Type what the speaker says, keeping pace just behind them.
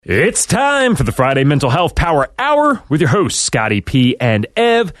It's time for the Friday Mental Health Power Hour with your hosts, Scotty P and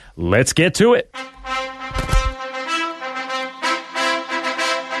Ev. Let's get to it.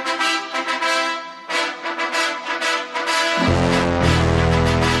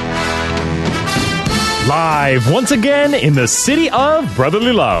 Live once again in the city of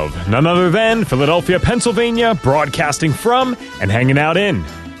brotherly love, none other than Philadelphia, Pennsylvania, broadcasting from and hanging out in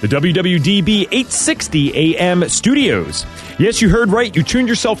the WWDB 860 AM studios. Yes, you heard right. You tuned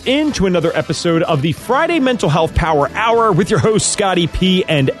yourself in to another episode of the Friday Mental Health Power Hour with your hosts, Scotty P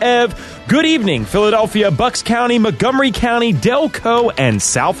and Ev. Good evening, Philadelphia, Bucks County, Montgomery County, Delco, and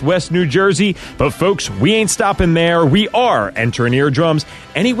Southwest New Jersey. But folks, we ain't stopping there. We are entering eardrums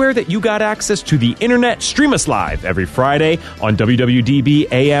anywhere that you got access to the internet. Stream us live every Friday on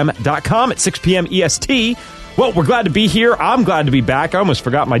WWDBAM.com at 6 p.m. EST. Well, we're glad to be here. I'm glad to be back. I almost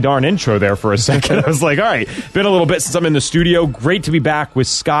forgot my darn intro there for a second. I was like, all right, been a little bit since I'm in the studio. Great to be back with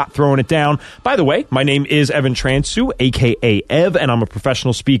Scott throwing it down. By the way, my name is Evan Transu, a.k.a. Ev, and I'm a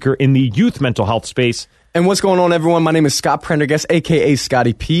professional speaker in the youth mental health space. And what's going on, everyone? My name is Scott Prendergast, a.k.a.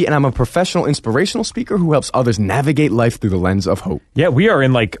 Scotty P., and I'm a professional inspirational speaker who helps others navigate life through the lens of hope. Yeah, we are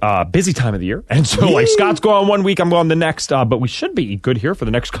in, busy time of the year. And so, Scott's going one week, I'm going the next. But we should be good here for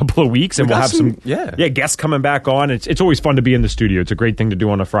the next couple of weeks. And we'll have some guests coming back on. It's always fun to be in the studio. It's a great thing to do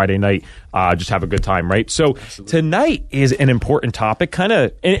on a Friday night. Just have a good time, right? So tonight is an important topic, kind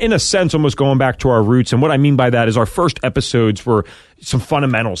of, in a sense, almost going back to our roots. And what I mean by that is our first episodes were some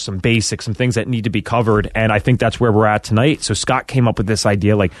fundamentals, some basics, some things that need to be covered. And I think that's where we're at tonight. So Scott came up with this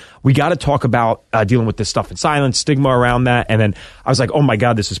idea, we got to talk about dealing with this stuff in silence, stigma around that. And then I was like, oh my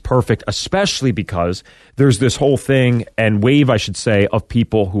God, this is perfect, especially because there's this whole thing and wave, I should say, of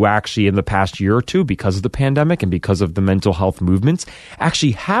people who actually in the past year or two, because of the pandemic and because of the mental health movements,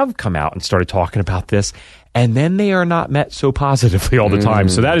 actually have come out and started talking about this. And then they are not met so positively all the time.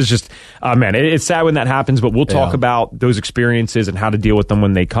 So that is just, it's sad when that happens, but we'll talk about those experiences and how to deal with them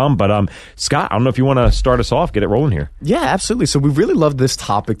when they come. But Scott, I don't know if you want to start us off, get it rolling here. Yeah, absolutely. So we really love this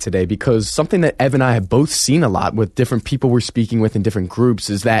topic today because something that Ev and I have both seen a lot with different people we're speaking with in different groups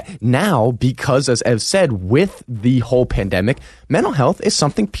is that now, because as Ev said, with the whole pandemic, mental health is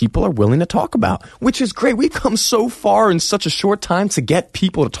something people are willing to talk about, which is great. We've come so far in such a short time to get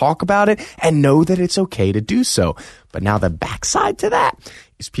people to talk about it and know that it's okay to do so. But now the backside to that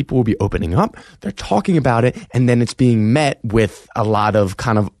is people will be opening up, they're talking about it, and then it's being met with a lot of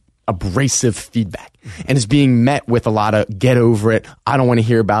kind of abrasive feedback. And it's being met with a lot of get over it, I don't want to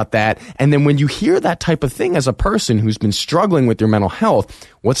hear about that. And then when you hear that type of thing as a person who's been struggling with your mental health,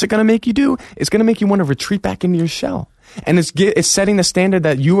 what's it going to make you do? It's going to make you want to retreat back into your shell. And it's setting the standard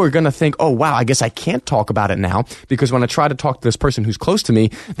that you are going to think, oh, wow, I guess I can't talk about it now because when I try to talk to this person who's close to me,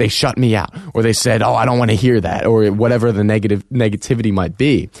 they shut me out or they said, oh, I don't want to hear that or whatever the negativity might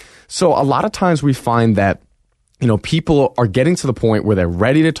be. So a lot of times we find that people are getting to the point where they're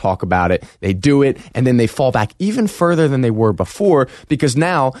ready to talk about it. They do it, and then they fall back even further than they were before because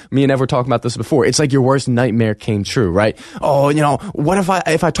now, me and Ev were talking about this before, it's like your worst nightmare came true, right? Oh, what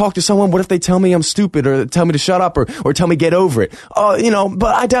if I talk to someone, what if they tell me I'm stupid or tell me to shut up or tell me get over it? Oh,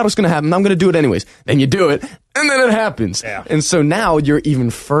 but I doubt it's going to happen. I'm going to do it anyways. Then you do it. And then it happens. Yeah. And so now you're even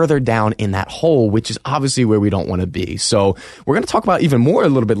further down in that hole, which is obviously where we don't want to be. So we're going to talk about even more a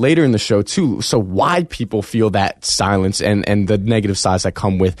little bit later in the show too. So why people feel that silence and the negative sides that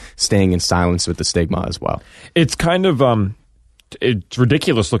come with staying in silence with the stigma as well. It's kind of, it's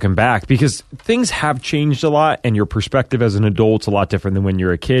ridiculous looking back because things have changed a lot and your perspective as an adult's a lot different than when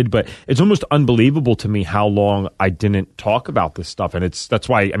you're a kid. But it's almost unbelievable to me how long I didn't talk about this stuff. And that's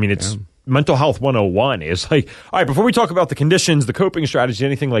why, it's mental health 101 is all right, before we talk about the conditions, the coping strategy,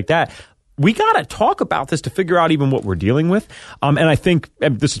 anything like that, we got to talk about this to figure out even what we're dealing with. And I think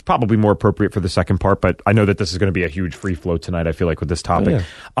this is probably more appropriate for the second part, but I know that this is going to be a huge free flow tonight, I feel like, with this topic.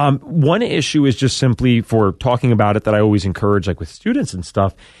 Oh, yeah. One issue is just simply for talking about it that I always encourage, with students and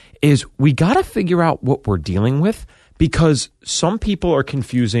stuff, is we got to figure out what we're dealing with. Because some people are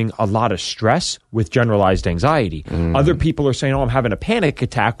confusing a lot of stress with generalized anxiety. Other people are saying, oh, I'm having a panic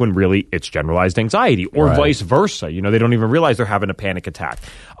attack when really it's generalized anxiety or vice versa. They don't even realize they're having a panic attack.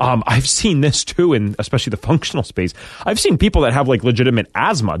 I've seen this too, in especially the functional space. I've seen people that have legitimate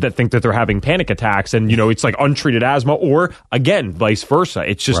asthma that think that they're having panic attacks and, it's untreated asthma or again, vice versa.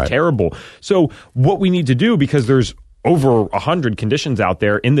 It's just terrible. So what we need to do, because there's over 100 conditions out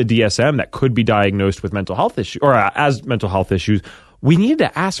there in the DSM that could be diagnosed with mental health issues or as mental health issues. we need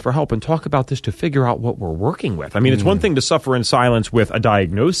to ask for help and talk about this to figure out what we're working with. I mean, it's one thing to suffer in silence with a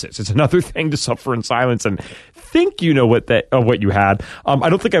diagnosis. It's another thing to suffer in silence and think you know what you had. I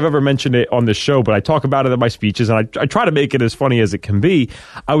don't think I've ever mentioned it on this show, but I talk about it in my speeches, and I try to make it as funny as it can be.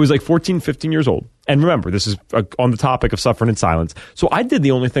 I was like 14, 15 years old. And remember, this is on the topic of suffering in silence. So I did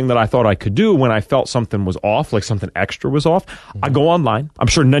the only thing that I thought I could do when I felt something was off, like something extra was off. I go online. I'm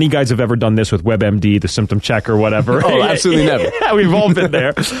sure none of you guys have ever done this with WebMD, the symptom check or whatever. Oh, absolutely never. Yeah, we've all been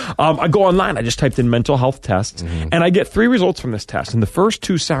there. I go online. I just typed in mental health tests, and I get 3 results from this test. And the first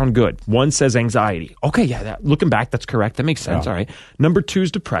 2 sound good. One says anxiety. Okay, yeah, looking back, that's correct. That makes sense. Yeah. All right. Number 2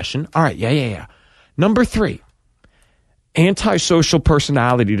 is depression. All right, yeah. Number 3. Antisocial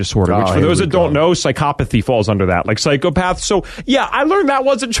personality disorder, which for those that don't know, psychopathy falls under that, like psychopath. So yeah, I learned that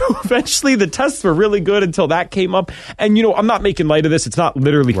wasn't true. Eventually, the tests were really good until that came up. And I'm not making light of this. It's not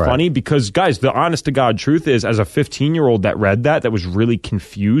literally funny because, guys, the honest to God truth is, as a 15-year-old that read that was really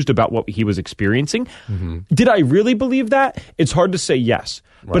confused about what he was experiencing. Did I really believe that? It's hard to say yes.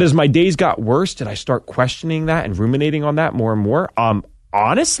 But as my days got worse, did I start questioning that and ruminating on that more and more?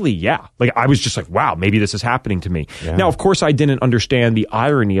 Honestly, yeah. Like, I was just like, wow, maybe this is happening to me. Yeah. Now, of course, I didn't understand the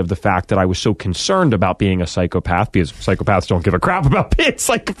irony of the fact that I was so concerned about being a psychopath, because psychopaths don't give a crap about being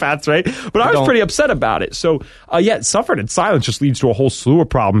psychopaths, right? But I was pretty upset about it. So, suffering in silence just leads to a whole slew of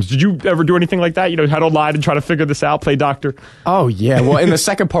problems. Did you ever do anything like that? Head online and try to figure this out, play doctor? Oh, yeah. Well, in the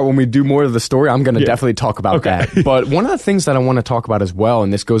second part, when we do more of the story, I'm going to definitely talk about that. But one of the things that I want to talk about as well,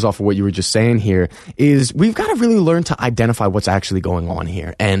 and this goes off of what you were just saying here, is we've got to really learn to identify what's actually going on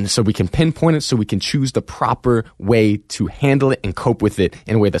here. And so we can pinpoint it, so we can choose the proper way to handle it and cope with it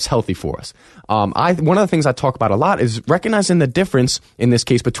in a way that's healthy for us. One of the things I talk about a lot is recognizing the difference in this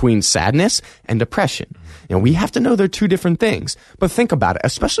case between sadness and depression. We have to know they're 2 different things. But think about it,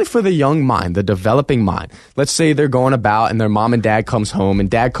 especially for the young mind, the developing mind. Let's say they're going about and their mom and dad comes home,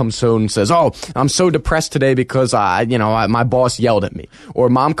 and dad comes home and says, "Oh, I'm so depressed today because my boss yelled at me." Or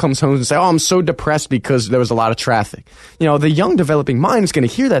mom comes home and says, "Oh, I'm so depressed because there was a lot of traffic." The young developing mind is going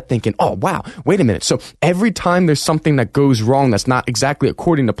to hear that thinking, "Oh, wow, wait a minute. So every time there's something that goes wrong that's not exactly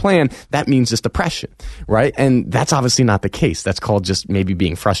according to plan, that means it's depression," right? And that's obviously not the case. That's called just maybe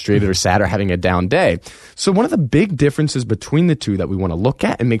being frustrated or sad or having a down day. So one of the big differences between the 2 that we want to look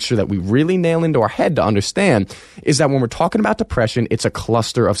at and make sure that we really nail into our head to understand is that when we're talking about depression, it's a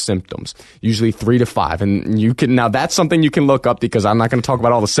cluster of symptoms, usually 3 to 5. And now that's something you can look up, because I'm not going to talk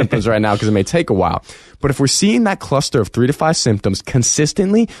about all the symptoms right now because it may take a while. But if we're seeing that cluster of 3 to 5 symptoms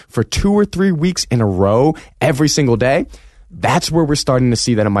consistently for 2 or 3 weeks in a row every single day, that's where we're starting to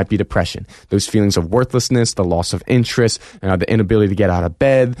see that it might be depression. Those feelings of worthlessness, the loss of interest, the inability to get out of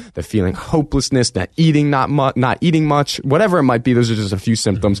bed, the feeling hopelessness, not eating much, whatever it might be. Those are just a few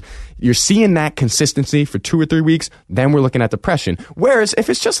symptoms. You're seeing that consistency for 2 or 3 weeks, then we're looking at depression. Whereas if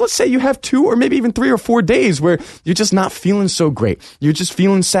it's just, let's say you have 2 or maybe even 3 or 4 days where you're just not feeling so great, you're just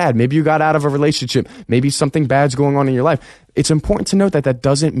feeling sad, maybe you got out of a relationship, maybe something bad's going on in your life, it's important to note that that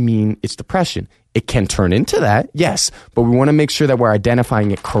doesn't mean it's depression. It can turn into that, yes, but we want to make sure that we're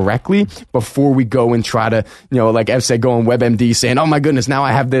identifying it correctly before we go and try to, like Ev said, go on WebMD saying, "Oh my goodness, now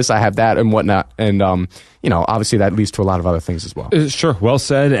I have this, I have that," and whatnot. And, obviously that leads to a lot of other things as well. Sure, well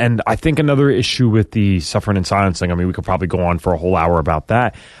said. And I think another issue with the suffering and silencing, we could probably go on for a whole hour about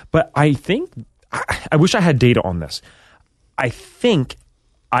that. But I think, I wish I had data on this. I think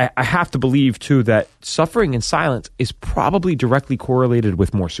I have to believe, too, that suffering in silence is probably directly correlated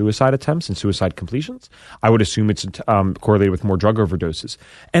with more suicide attempts and suicide completions. I would assume it's correlated with more drug overdoses.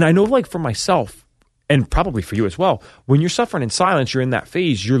 And I know, for myself, and probably for you as well, when you're suffering in silence, you're in that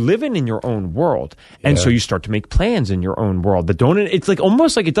phase, you're living in your own world. And so you start to make plans in your own world that it's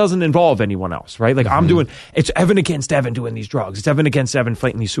almost like it doesn't involve anyone else, right? It's Evan against Evan doing these drugs. It's Evan against Evan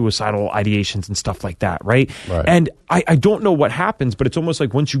fighting these suicidal ideations and stuff like that, right? And I don't know what happens, but it's almost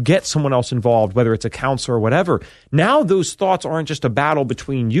like once you get someone else involved, whether it's a counselor or whatever, now those thoughts aren't just a battle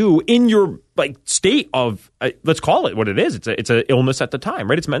between you in your state of, let's call it what it is. It's an illness at the time,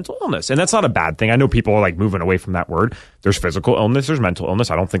 right? It's mental illness. And that's not a bad thing. I know people are moving away from that word. There's physical illness, there's mental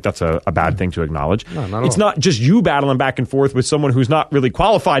illness. I don't think that's a bad thing to acknowledge. No, not it's not just you battling back and forth with someone who's not really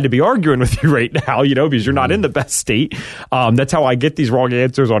qualified to be arguing with you right now, because you're not in the best state. That's how I get these wrong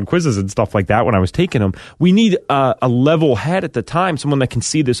answers on quizzes and stuff like that when I was taking them. We need a level head at the time, someone that can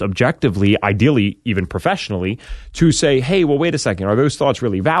see this objectively, ideally even professionally, to say, hey, well, wait a second, are those thoughts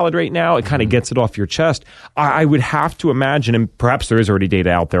really valid right now? It kind of gets it off your chest. I would have to imagine, and perhaps there is already data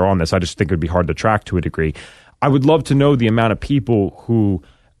out there on this, I just think it would be hard to track to a degree. I would love to know the amount of people who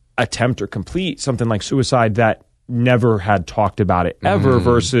attempt or complete something like suicide that never had talked about it ever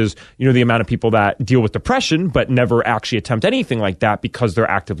versus, the amount of people that deal with depression but never actually attempt anything like that because they're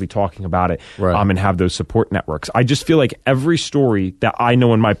actively talking about it and have those support networks. I just feel like every story that I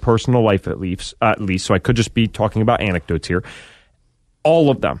know in my personal life at least, so I could just be talking about anecdotes here, all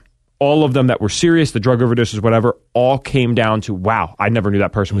of them that were serious, the drug overdoses, whatever, all came down to, wow, I never knew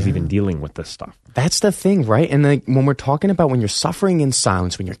that person was even dealing with this stuff. That's the thing, right? And like when we're talking about when you're suffering in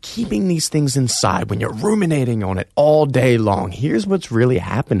silence, when you're keeping these things inside, when you're ruminating on it all day long, here's what's really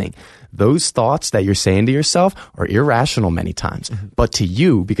happening. Those thoughts that you're saying to yourself are irrational many times. But to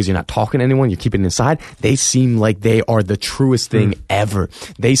you, because you're not talking to anyone, you're keeping it inside, they seem like they are the truest thing ever.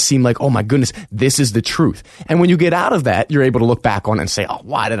 They seem like, oh my goodness, this is the truth. And when you get out of that, you're able to look back on it and say, oh,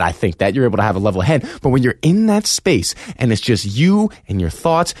 why did I think that? You're able to have a level head. But when you're in that space and it's just you and your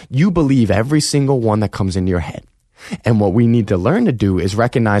thoughts, you believe every single one that comes into your head. And what we need to learn to do is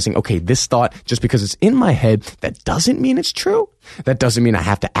recognizing, okay, this thought, just because it's in my head, that doesn't mean it's true. That doesn't mean I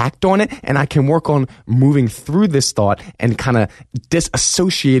have to act on it. And I can work on moving through this thought and kind of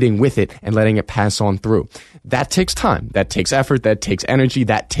disassociating with it and letting it pass on through. That takes time. That takes effort. That takes energy.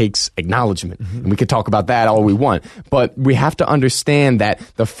 That takes acknowledgement. And we could talk about that all we want. But we have to understand that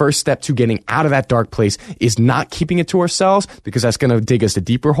the first step to getting out of that dark place is not keeping it to ourselves, because that's going to dig us a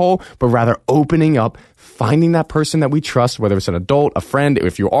deeper hole, but rather opening up, finding that person that we trust, whether it's an adult, a friend.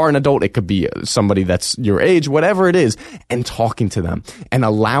 If you are an adult, it could be somebody that's your age, whatever it is, and talking to them and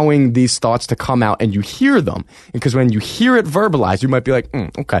allowing these thoughts to come out and you hear them. Because when you hear it verbalized, you might be like,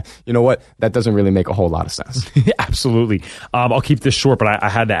 okay, you know what? That doesn't really make a whole lot of sense. Absolutely. I'll keep this short, but I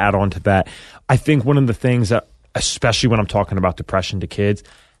had to add on to that. I think one of the things that, especially when I'm talking about depression to kids,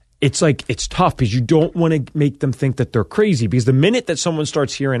 it's tough because you don't want to make them think that they're crazy, because the minute that someone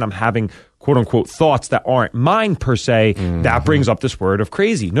starts hearing I'm having quote unquote thoughts that aren't mine per se, that brings up this word of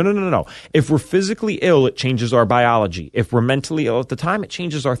crazy. No. If we're physically ill, it changes our biology. If we're mentally ill at the time, it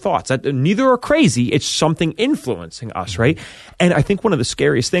changes our thoughts. Neither are crazy. It's something influencing us, right? And I think one of the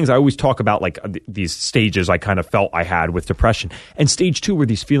scariest things, I always talk about like these stages I kind of felt I had with depression. And stage 2 were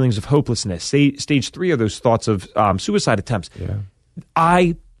these feelings of hopelessness. Stage 3 are those thoughts of suicide attempts. Yeah.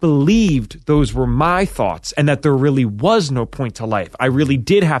 I believed those were my thoughts and that there really was no point to life. I really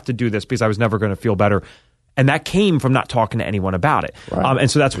did have to do this because I was never going to feel better. And that came from not talking to anyone about it. Right. And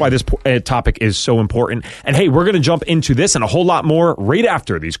so that's why this topic is so important. And hey, we're going to jump into this and a whole lot more right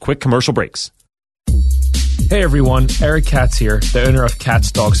after these quick commercial breaks. Hey everyone, Eric Katz here, the owner of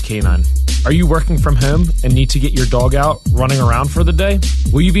Katz Dogs Canine. Are you working from home and need to get your dog out running around for the day?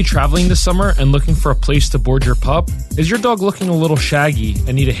 Will you be traveling this summer and looking for a place to board your pup? Is your dog looking a little shaggy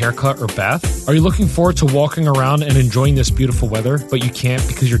and need a haircut or bath? Are you looking forward to walking around and enjoying this beautiful weather, but you can't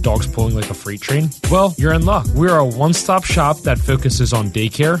because your dog's pulling like a freight train? Well, you're in luck. We are a one-stop shop that focuses on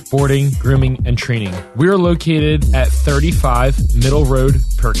daycare, boarding, grooming, and training. We are located at 35 Middle Road,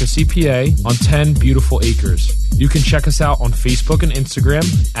 Percy, PA, on 10 beautiful acres. You can check us out on Facebook and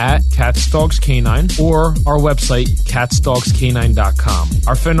Instagram at Katz Dogs Canine or our website, katzdogscanine.com.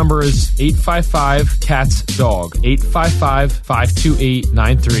 Our phone number is 855-KATZ-DOG,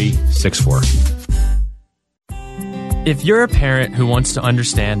 855-528-9364. If you're a parent who wants to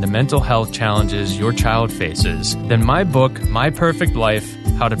understand the mental health challenges your child faces, then my book, My Perfect Life,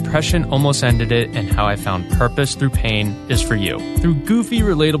 How Depression Almost Ended It and How I Found Purpose Through Pain is for you. Through goofy,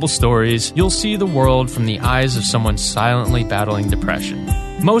 relatable stories, you'll see the world from the eyes of someone silently battling depression.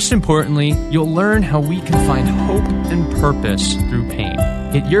 Most importantly, you'll learn how we can find hope and purpose through pain.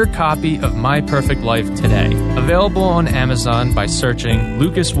 Get your copy of My Perfect Life today. Available on Amazon by searching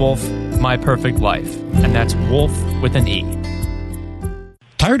Lucas Wolf, My Perfect Life. And that's Wolf with an E.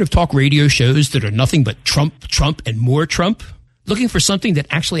 Tired of talk radio shows that are nothing but Trump, Trump, and more Trump? Looking for something that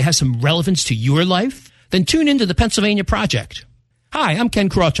actually has some relevance to your life? Then tune into the Pennsylvania Project. Hi, I'm Ken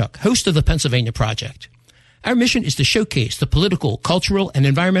Krawchuk, host of the Pennsylvania Project. Our mission is to showcase the political, cultural, and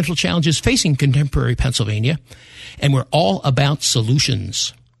environmental challenges facing contemporary Pennsylvania, and we're all about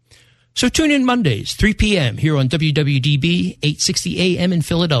solutions. So tune in Mondays, 3 p.m. here on WWDB 860 AM in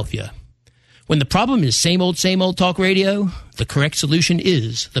Philadelphia. When the problem is same old talk radio, the correct solution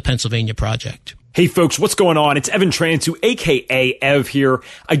is the Pennsylvania Project. Hey folks, what's going on? It's Evan Transu, aka Ev here.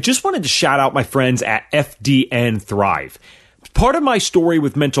 I just wanted to shout out my friends at FDN Thrive. Part of my story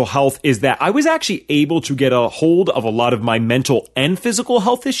with mental health is that I was actually able to get a hold of a lot of my mental and physical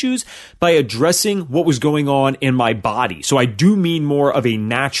health issues by addressing what was going on in my body. So I do mean more of a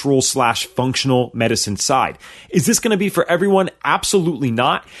natural/functional medicine side. Is this going to be for everyone? Absolutely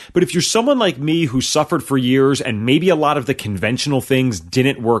not. But if you're someone like me who suffered for years and maybe a lot of the conventional things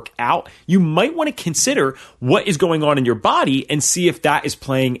didn't work out, you might want to consider what is going on in your body and see if that is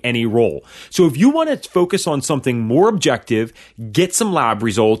playing any role. So if you want to focus on something more objective, get some lab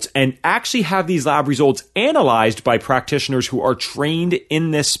results, and actually have these lab results analyzed by practitioners who are trained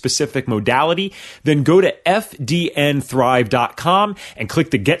in this specific modality, then go to fdnthrive.com and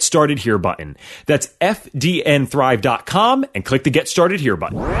click the Get Started Here button. That's fdnthrive.com and click the Get Started Here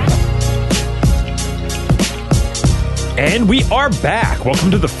button. And we are back.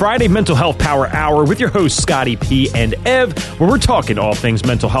 Welcome to the Friday Mental Health Power Hour with your hosts, Scotty P and Ev, where we're talking all things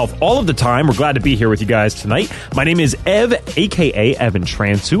mental health all of the time. We're glad to be here with you guys tonight. My name is Ev, a.k.a. Evan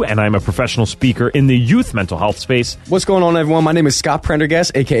Transu, and I'm a professional speaker in the youth mental health space. What's going on, everyone? My name is Scott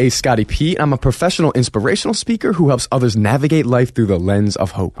Prendergast, a.k.a. Scotty P. I'm a professional inspirational speaker who helps others navigate life through the lens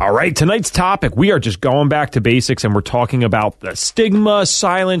of hope. All right, tonight's topic, we are just going back to basics, and we're talking about the stigma,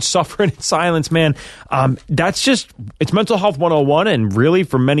 silence, suffering in silence, man. It's mental health 101, and really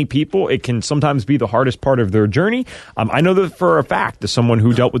for many people, it can sometimes be the hardest part of their journey. I know that for a fact, as someone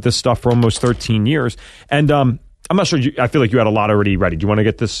who dealt with this stuff for almost 13 years, and I'm not sure, I feel like you had a lot already ready. Do you want to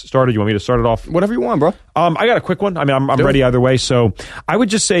get this started? You want me to start it off? Whatever you want, bro. I got a quick one. I mean, I'm ready either way. So I would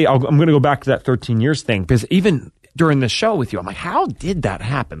just say, I'm going to go back to that 13 years thing, because even during the show with you, I'm like, how did that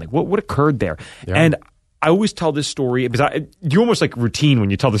happen? Like, what occurred there? Yeah. And I always tell this story because you almost like routine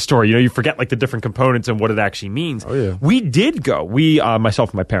when you tell the story. You know, you forget like the different components and what it actually means. Oh, yeah. We did go, myself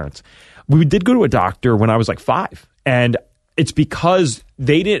and my parents, we did go to a doctor when I was like 5. And it's because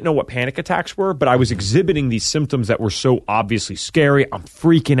they didn't know what panic attacks were, but I was exhibiting these symptoms that were so obviously scary. I'm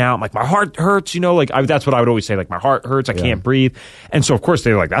freaking out. I'm like, my heart hurts, that's what I would always say. Like, my heart hurts. I can't breathe. And so, of course,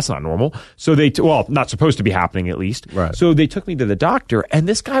 they were like, that's not normal. So not supposed to be happening at least. Right. So they took me to the doctor, and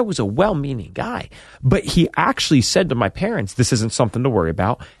this guy was a well-meaning guy. But he actually said to my parents, this isn't something to worry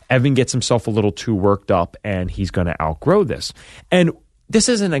about. Evan gets himself a little too worked up, and he's going to outgrow this. And this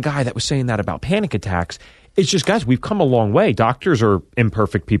isn't a guy that was saying that about panic attacks. It's just, guys, we've come a long way. Doctors are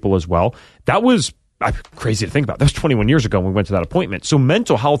imperfect people as well. That was crazy to think about. That was 21 years ago when we went to that appointment. So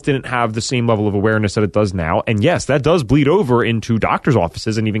mental health didn't have the same level of awareness that it does now. And yes, that does bleed over into doctors'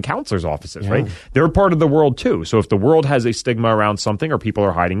 offices and even counselors' offices, right? They're part of the world too. So if the world has a stigma around something or people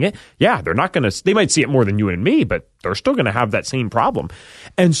are hiding it, they're not going to, they might see it more than you and me, but they're still going to have that same problem.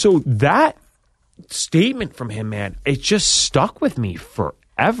 And so that statement from him, man, it just stuck with me forever.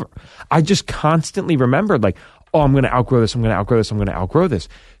 I just constantly remembered like, oh, I'm going to outgrow this. I'm going to outgrow this. I'm going to outgrow this.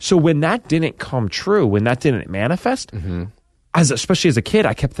 So when that didn't come true, when that didn't manifest, especially as a kid,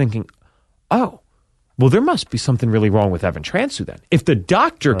 I kept thinking, oh, well, there must be something really wrong with Evan Transu then. If the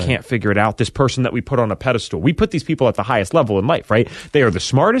doctor can't figure it out, this person that we put on a pedestal, we put these people at the highest level in life, right? They are the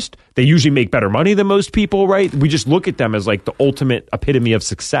smartest. They usually make better money than most people, right? We just look at them as like the ultimate epitome of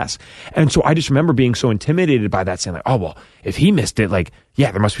success. And so I just remember being so intimidated by that, saying like, oh, well, if he missed it, like,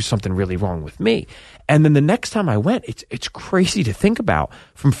 there must be something really wrong with me. And then the next time I went, it's crazy to think about.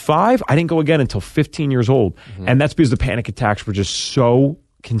 From 5, I didn't go again until 15 years old. And that's because the panic attacks were just so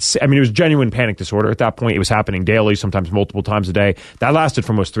it was genuine panic disorder at that point. It was happening daily, sometimes multiple times a day. That lasted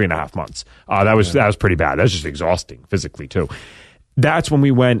for almost 3.5 months. That was pretty bad. That was just exhausting physically too. That's when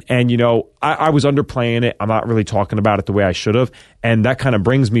we went, and I was underplaying it. I'm not really talking about it the way I should have. And that kind of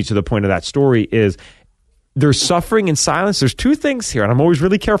brings me to the point of that story is there's suffering in silence. There's 2 things here, and I'm always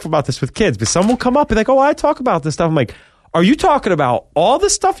really careful about this with kids, but some will come up and like, oh, I talk about this stuff. I'm like, are you talking about all the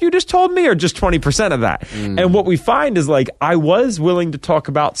stuff you just told me or just 20% of that? And what we find is like, I was willing to talk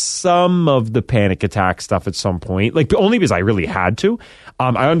about some of the panic attack stuff at some point, like only because I really had to.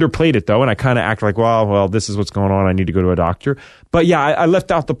 I underplayed it though, and I kind of acted like, well, this is what's going on. I need to go to a doctor. But I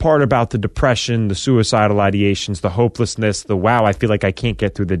left out the part about the depression, the suicidal ideations, the hopelessness, I feel like I can't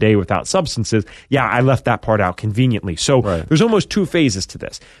get through the day without substances. I left that part out conveniently. So there's almost 2 phases to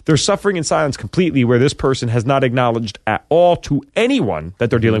this. There's suffering in silence completely, where this person has not acknowledged at all to anyone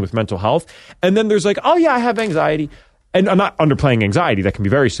that they're dealing with mental health. And then there's like, oh yeah, I have anxiety. And I'm not underplaying anxiety. That can be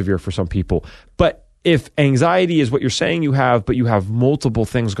very severe for some people. But if anxiety is what you're saying you have, but you have multiple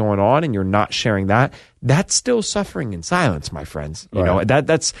things going on and you're not sharing that, that's still suffering in silence, my friends. You know,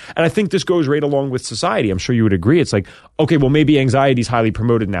 that's, and I think this goes right along with society. I'm sure you would agree. It's like, okay, well, maybe anxiety is highly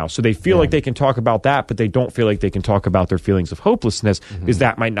promoted now. So they feel like they can talk about that, but they don't feel like they can talk about their feelings of hopelessness because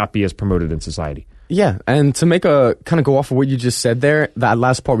that might not be as promoted in society. Yeah, and to make a kind of go off of what you just said there, that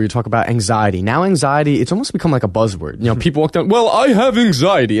last part where you talk about anxiety. Now anxiety, it's almost become like a buzzword. You know, people walk down, well, I have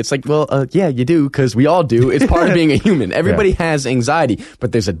anxiety. It's like, well, yeah, you do, because we all do. It's part of being a human. Everybody has anxiety,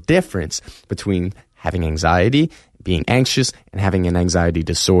 but there's a difference between having anxiety, being anxious, and having an anxiety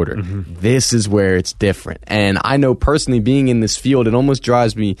disorder. This is where it's different. And I know personally, being in this field, it almost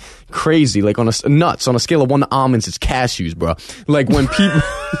drives me crazy. Like nuts. On a scale of 1 to almonds, it's cashews, bro. Like when people...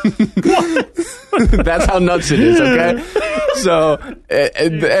 That's how nuts it is, okay? So,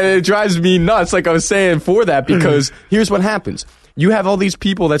 it drives me nuts, like I was saying, for that, because here's what happens. You have all these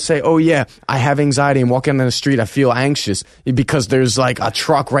people that say, oh yeah, I have anxiety and walking down the street, I feel anxious because there's like a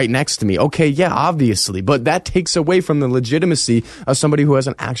truck right next to me. Okay, yeah, obviously. But that takes away from the legitimacy of somebody who has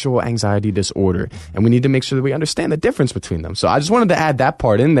an actual anxiety disorder. And we need to make sure that we understand the difference between them. So I just wanted to add that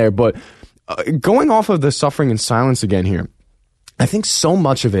part in there. But going off of the suffering in silence again here, I think so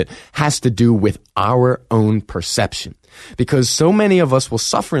much of it has to do with our own perception. Because so many of us will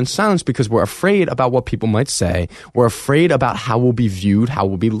suffer in silence because we're afraid about what people might say. We're afraid about how we'll be viewed, how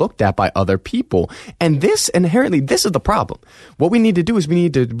we'll be looked at by other people. And this is the problem. What we need to do is we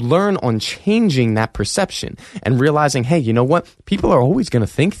need to learn on changing that perception and realizing, hey, you know what? People are always going to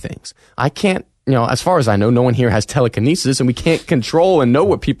think things. I can't, as far as I know, no one here has telekinesis, and we can't control and know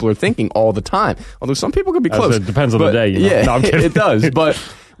what people are thinking all the time. Although some people could be close. It depends on the day. Yeah, no, I'm kidding. It does. But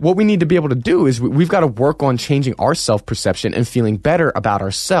what we need to be able to do is we've got to work on changing our self-perception and feeling better about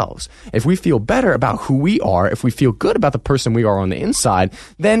ourselves. If we feel better about who we are, if we feel good about the person we are on the inside,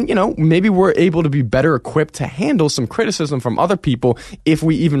 then, maybe we're able to be better equipped to handle some criticism from other people if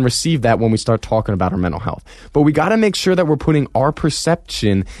we even receive that when we start talking about our mental health. But we got to make sure that we're putting our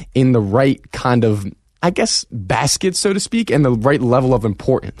perception in the right kind of, basket, so to speak, and the right level of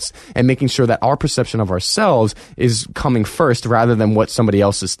importance, and making sure that our perception of ourselves is coming first rather than what somebody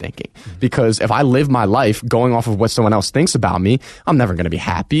else is thinking. Because if I live my life going off of what someone else thinks about me, I'm never going to be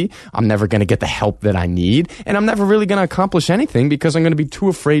happy. I'm never going to get the help that I need. And I'm never really going to accomplish anything because I'm going to be too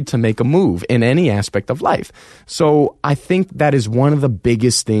afraid to make a move in any aspect of life. So I think that is one of the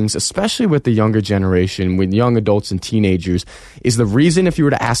biggest things, especially with the younger generation, with young adults and teenagers, is the reason, if you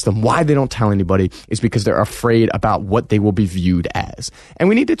were to ask them why they don't tell anybody, is because they're afraid about what they will be viewed as. And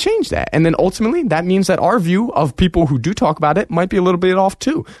we need to change that. And then ultimately, that means that our view of people who do talk about it might be a little bit off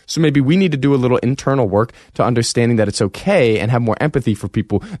too. So maybe we need to do a little internal work to understanding that it's okay and have more empathy for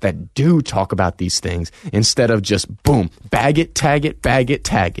people that do talk about these things instead of just, boom, bag it, tag it, bag it,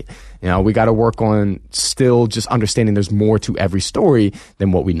 tag it. We got to work on still just understanding there's more to every story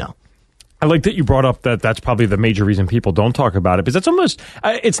than what we know. I like that you brought up that's probably the major reason people don't talk about it, because that's almost,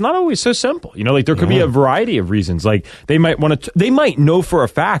 it's not always so simple. There could be a variety of reasons. Like they might they might know for a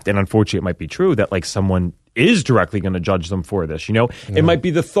fact, and unfortunately it might be true, that like someone is directly going to judge them for this. It might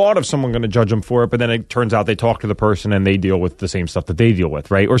be the thought of someone going to judge them for it, but then it turns out they talk to the person and they deal with the same stuff that they deal with,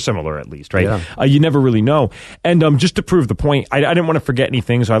 right? Or similar at least, right? Yeah. You never really know. And just to prove the point, I didn't want to forget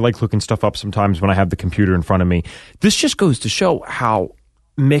anything, so I like looking stuff up sometimes when I have the computer in front of me. This just goes to show how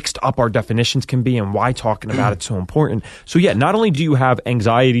mixed up our definitions can be and why talking about it's so important. So yeah, not only do you have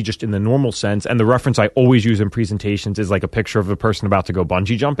anxiety just in the normal sense, and the reference I always use in presentations is like a picture of a person about to go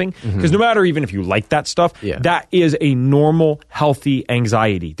bungee jumping, because no matter even if you like that stuff, that is a normal, healthy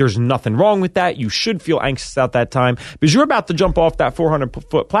anxiety. There's nothing wrong with that. You should feel anxious at that time because you're about to jump off that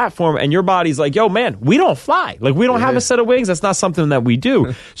 400-foot platform and your body's like, yo man, we don't fly. Like we don't have a set of wings. That's not something that we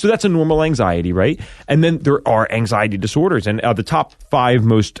do. So that's a normal anxiety, right? And then there are anxiety disorders, and the top 5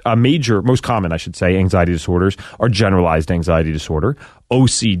 most common, I should say, anxiety disorders are generalized anxiety disorder,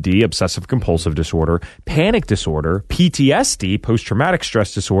 OCD, obsessive compulsive disorder, panic disorder, PTSD, post-traumatic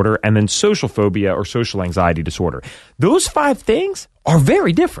stress disorder, and then social phobia or social anxiety disorder. Those 5 things are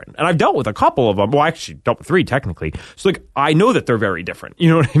very different. And I've dealt with a couple of them. Well, I actually dealt with 3 technically. So like I know that they're very different. You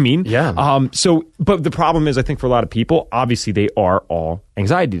know what I mean? Yeah. But the problem is, I think for a lot of people, obviously they are all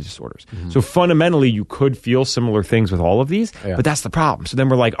anxiety disorders. So fundamentally you could feel similar things with all of these, but that's the problem. So then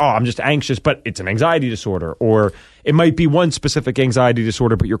we're like, oh, I'm just anxious, but it's an anxiety disorder. Or it might be one specific anxiety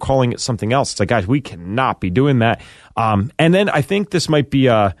disorder, but you're calling it something else. It's like, guys, we cannot be doing that. And then I think this might be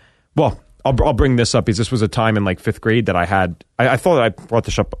I'll bring this up because this was a time in like 5th grade that I had. I thought I brought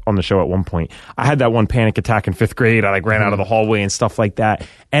this up on the show at one point. I had that one panic attack in 5th grade. I like ran out of the hallway and stuff like that.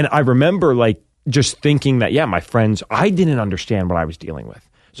 And I remember like just thinking that, my friends, I didn't understand what I was dealing with.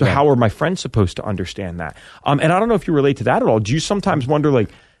 So how are my friends supposed to understand that? And I don't know if you relate to that at all. Do you sometimes wonder, like,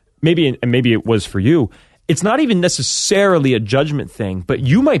 maybe it was for you, it's not even necessarily a judgment thing, but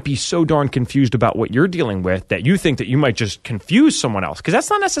you might be so darn confused about what you're dealing with that you think that you might just confuse someone else. Because that's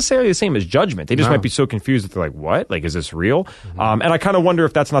not necessarily the same as judgment. They just might be so confused that they're like, what? Like, is this real? And I kind of wonder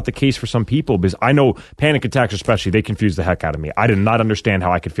if that's not the case for some people, because I know panic attacks especially, they confuse the heck out of me. I did not understand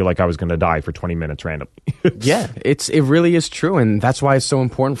how I could feel like I was going to die for 20 minutes randomly. Yeah, it really is true. And that's why it's so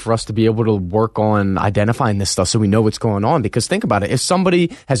important for us to be able to work on identifying this stuff so we know what's going on. Because think about it. If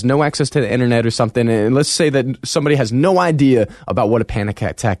somebody has no access to the internet or something, and let's say that somebody has no idea about what a panic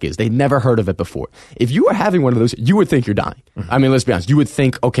attack is. They'd never heard of it before. If you are having one of those, you would think you're dying. I mean, let's be honest. You would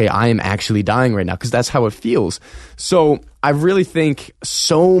think, okay, I am actually dying right now, because that's how it feels. So I really think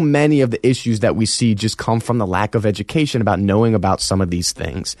so many of the issues that we see just come from the lack of education about knowing about some of these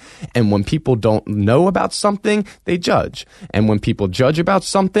things. And when people don't know about something, they judge. And when people judge about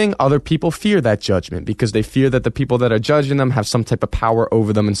something, other people fear that judgment because they fear that the people that are judging them have some type of power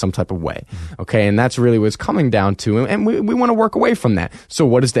over them in some type of way. Okay, and that's really what it's coming down to. And we want to work away from that. So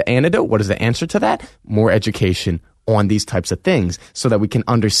what is the antidote? What is the answer to that? More education on these types of things so that we can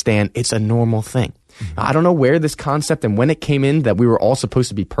understand it's a normal thing. I don't know where this concept and when it came in that we were all supposed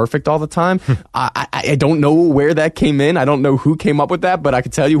to be perfect all the time. I don't know where that came in. I don't know who came up with that, but I can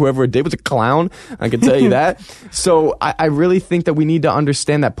tell you whoever it did was a clown. I can tell you that. So I really think that we need to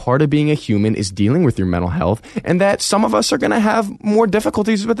understand that part of being a human is dealing with your mental health, and that some of us are going to have more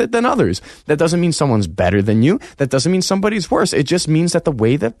difficulties with it than others. That doesn't mean someone's better than you. That doesn't mean somebody's worse. It just means that the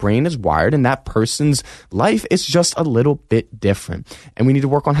way that brain is wired in that person's life is just a little bit different. And we need to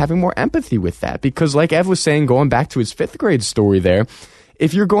work on having more empathy with that, because like Ev was saying, going back to his 5th grade story there,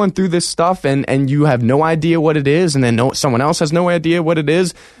 if you're going through this stuff and you have no idea what it is, and then someone else has no idea what it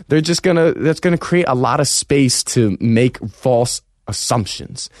is, that's gonna create a lot of space to make false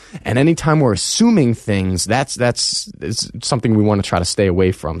assumptions. And anytime we're assuming things, that's something we want to try to stay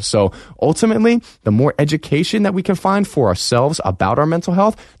away from. So ultimately, the more education that we can find for ourselves about our mental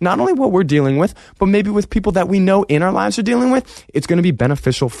health, not only what we're dealing with, but maybe with people that we know in our lives are dealing with, it's going to be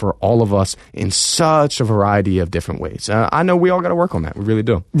beneficial for all of us in such a variety of different ways. I know we all got to work on that. We really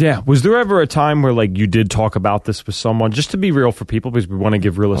do. Yeah. Was there ever a time where like you did talk about this with someone, just to be real for people, because we want to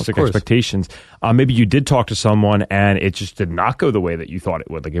give realistic expectations? Maybe you did talk to someone and it just did not go the way that you thought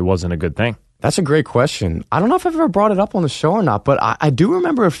it would. Like, it wasn't a good thing. That's a great question. I don't know if I've ever brought it up on the show or not, but I do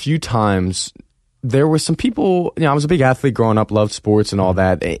remember a few times there were some people, I was a big athlete growing up, loved sports and all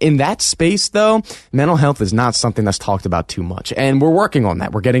that. In that space, though, mental health is not something that's talked about too much. And we're working on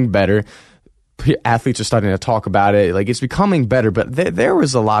that. We're getting better. Athletes are starting to talk about it. Like, it's becoming better, but there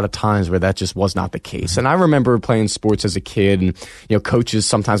was a lot of times where that just was not the case. And I remember playing sports as a kid and, coaches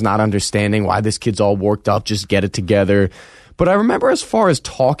sometimes not understanding why this kid's all worked up, just get it together. But I remember, as far as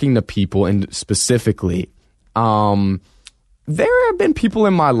talking to people, and specifically, there have been people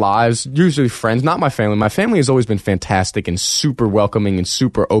in my lives, usually friends, not my family. My family has always been fantastic and super welcoming and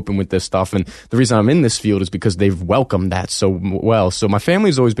super open with this stuff. And the reason I'm in this field is because they've welcomed that so well. So my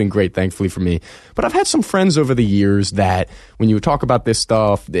family's always been great, thankfully, for me. But I've had some friends over the years that when you would talk about this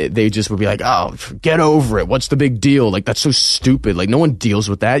stuff, they just would be like, oh, get over it. What's the big deal? Like, that's so stupid. Like, no one deals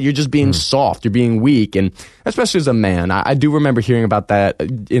with that. You're just being soft. You're being weak. And especially as a man, I do remember hearing about that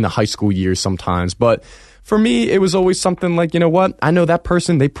in the high school years sometimes. But for me, it was always something like, you know what? I know that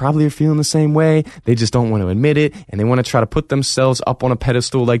person, they probably are feeling the same way. They just don't want to admit it, and they want to try to put themselves up on a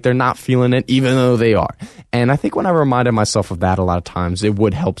pedestal like they're not feeling it, even though they are. And I think when I reminded myself of that a lot of times, it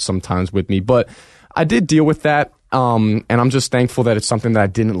would help sometimes with me. But I did deal with that, and I'm just thankful that it's something that I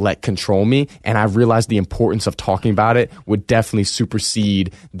didn't let control me, and I realized the importance of talking about it would definitely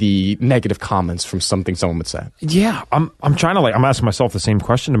supersede the negative comments from something someone would say. Yeah, I'm trying to, I'm asking myself the same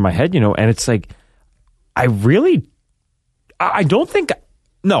question in my head, and it's like, I don't think,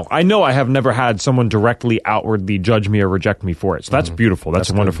 no, I know I have never had someone directly outwardly judge me or reject me for it. So that's beautiful. That's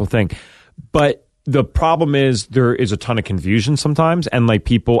a wonderful thing. But the problem is there is a ton of confusion sometimes, and like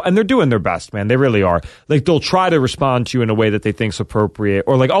people, and they're doing their best, man. They really are. Like, they'll try to respond to you in a way that they think's appropriate,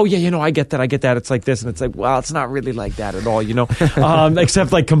 or like, oh yeah, I get that. It's like this, and it's like, well, it's not really like that at all,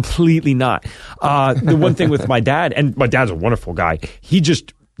 except like completely not. The one thing with my dad, and my dad's a wonderful guy.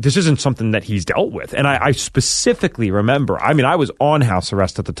 This isn't something that he's dealt with. And I specifically remember, I was on house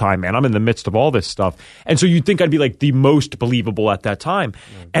arrest at the time, man. I'm in the midst of all this stuff. And so you'd think I'd be like the most believable at that time.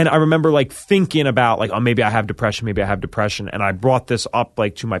 And I remember like thinking about like, oh, maybe I have depression. And I brought this up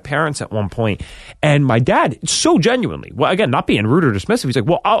like to my parents at one point. And my dad, so genuinely, well, again, not being rude or dismissive, he's like,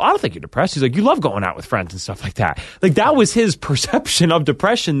 well, I don't think you're depressed. He's like, you love going out with friends and stuff like that. Like, that was his perception of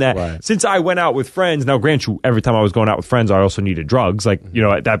depression, that since I went out with friends, now grant you, every time I was going out with friends, I also needed drugs. Like,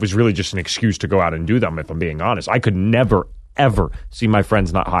 that was really just an excuse to go out and do them, if I'm being honest. I could never, ever see my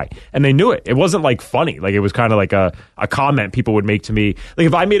friends not high. And they knew it. It wasn't like funny. Like it was kind of like a comment people would make to me. Like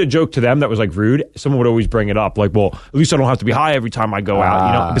if I made a joke to them that was like rude, someone would always bring it up. Like, well, at least I don't have to be high every time I go out,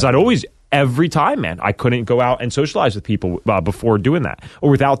 you know, because I'd always, every time, man, I couldn't go out and socialize with people before doing that or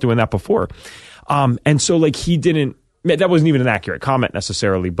without doing that before. And so like that wasn't even an accurate comment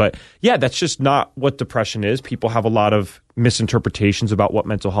necessarily, but yeah, that's just not what depression is. People have a lot of misinterpretations about what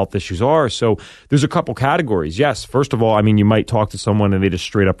mental health issues are. So there's a couple categories. Yes, first of all, I mean, you might talk to someone and they just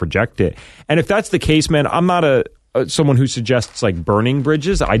straight up reject it. And if that's the case, man, I'm not someone who suggests like burning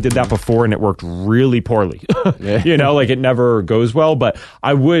bridges. I did that before and it worked really poorly. You know, like it never goes well, but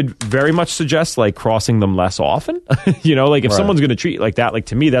I would very much suggest like crossing them less often. You know, like if someone's going to treat you like that, like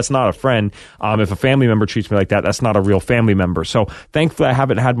to me, that's not a friend. If a family member treats me like that, that's not a real family member. So thankfully I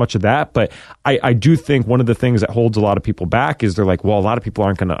haven't had much of that, but I do think one of the things that holds a lot of people back is they're like, well, a lot of people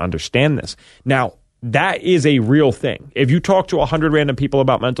aren't going to understand this. Now, that is a real thing. If you talk to 100 random people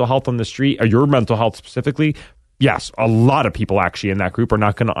about mental health on the street, or your mental health specifically, yes, a lot of people actually in that group are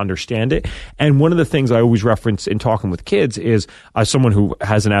not going to understand it. And one of the things I always reference in talking with kids is someone who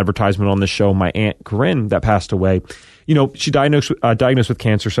has an advertisement on this show, my Aunt Corinne, that passed away. You know, she diagnosed with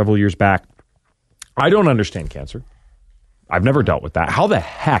cancer several years back. I don't understand cancer. I've never dealt with that. How the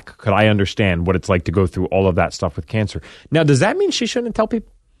heck could I understand what it's like to go through all of that stuff with cancer? Now, does that mean she shouldn't tell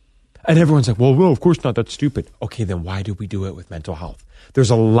people? And everyone's like, well, no, of course not. That's stupid. Okay, then why do we do it with mental health?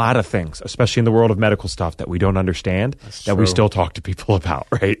 There's a lot of things, especially in the world of medical stuff, that we don't understand, that we still talk to people about,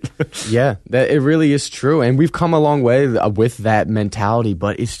 right? Yeah, it really is true. And we've come a long way with that mentality,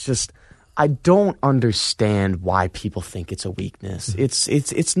 but it's just, I don't understand why people think it's a weakness.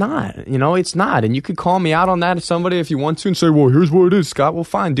 It's not, you know, it's not. And you could call me out on that, somebody, if you want to, and say, well, here's what it is, Scott. Well,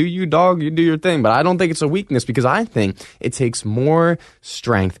 fine, do you, dog, you do your thing. But I don't think it's a weakness, because I think it takes more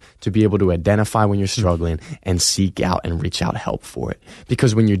strength to be able to identify when you're struggling and seek out and reach out help for it.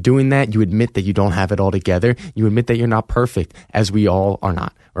 Because when you're doing that, you admit that you don't have it all together. You admit that you're not perfect, as we all are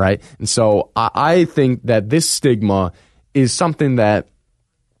not, right? And so I think that this stigma is something that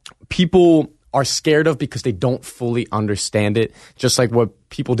people are scared of because they don't fully understand it, just like what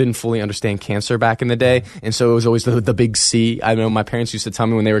people didn't fully understand cancer back in the day. And so it was always the big C. I know my parents used to tell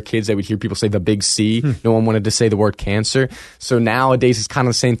me when they were kids, they would hear people say the big C. No one wanted to say the word cancer. So nowadays it's kind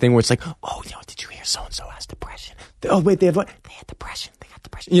of the same thing where it's like, oh, you know, did you hear so-and-so has depression? Oh, wait, they had what? They had depression. They got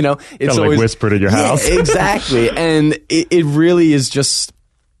depression. You know, it's always like whispered in your house. Yeah, exactly. And it really is just,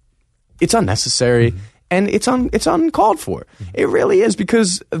 it's unnecessary. And it's uncalled for. It really is,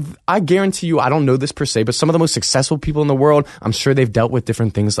 because I guarantee you, I don't know this per se, but some of the most successful people in the world, I'm sure they've dealt with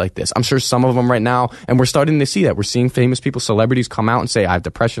different things like this. I'm sure some of them right now, and we're starting to see that. We're seeing famous people, celebrities come out and say, I have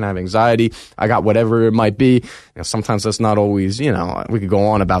depression, I have anxiety, I got whatever it might be. You know, sometimes that's not always, you know, we could go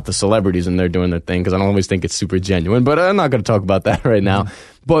on about the celebrities and they're doing their thing, because I don't always think it's super genuine, but I'm not going to talk about that right now.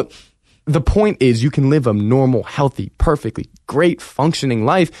 But the point is, you can live a normal, healthy, perfectly great functioning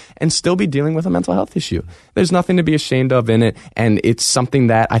life and still be dealing with a mental health issue. There's nothing to be ashamed of in it. And it's something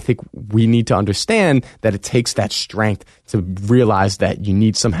that I think we need to understand, that it takes that strength to realize that you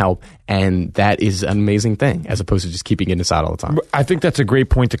need some help. And that is an amazing thing, as opposed to just keeping it inside all the time. I think that's a great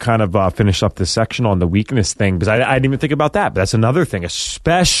point to kind of finish up this section on the weakness thing, because I didn't even think about that. But that's another thing,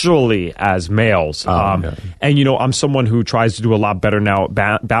 especially as males. And, you know, I'm someone who tries to do a lot better now,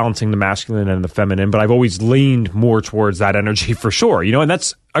 balancing the masculine and the feminine, but I've always leaned more towards that energy for sure. You know, and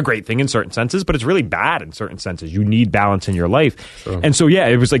that's a great thing in certain senses, but it's really bad in certain senses. You need balance in your life. Sure. And so, yeah,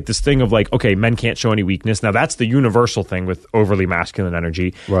 it was like this thing of like, okay, men can't show any weakness. Now, that's the universal thing with overly masculine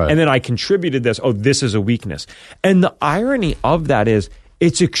energy. Right. And then I contributed this, this is a weakness. And the irony of that is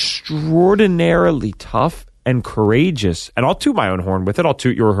it's extraordinarily tough and courageous. And I'll toot my own horn with it. I'll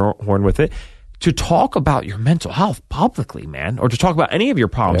toot your horn with it. To talk about your mental health publicly, man, or to talk about any of your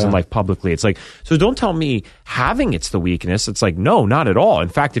problems in life publicly. It's like, so don't tell me having it's the weakness. It's like, no, not at all. In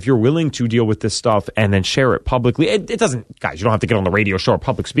fact, if you're willing to deal with this stuff and then share it publicly, it doesn't, guys, you don't have to get on the radio show or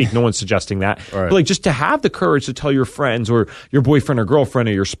public speak. No one's suggesting that. Right. But like, just to have the courage to tell your friends or your boyfriend or girlfriend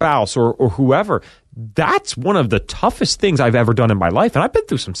or your spouse or whoever, that's one of the toughest things I've ever done in my life. And I've been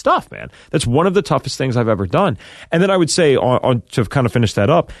through some stuff, man. That's one of the toughest things I've ever done. And then I would say, on to kind of finish that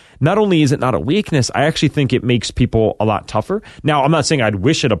up, not only is it not a weakness, I actually think it makes people a lot tougher. Now, I'm not saying I'd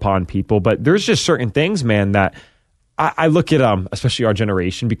wish it upon people, but there's just certain things, man, that I look at, especially our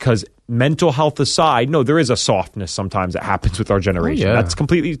generation, because mental health aside, no, there is a softness sometimes that happens with our generation. Oh, yeah. That's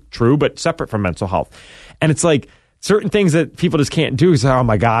completely true, but separate from mental health. And it's like, certain things that people just can't do is, oh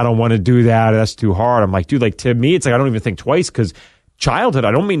my God, I don't want to do that. That's too hard. I'm like, dude, like to me, it's like, I don't even think twice, because childhood,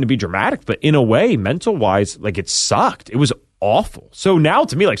 I don't mean to be dramatic, but in a way, mental wise, like it sucked. It was awful. So now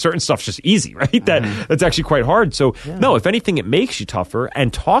to me, like certain stuff's just easy, right? That's actually quite hard. So no, if anything, it makes you tougher,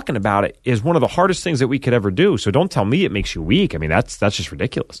 and talking about it is one of the hardest things that we could ever do. So don't tell me it makes you weak. I mean, that's just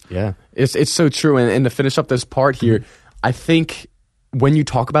ridiculous. Yeah, it's so true. And to finish up this part here, I think when you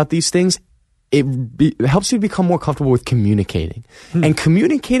talk about these things, it helps you become more comfortable with communicating. And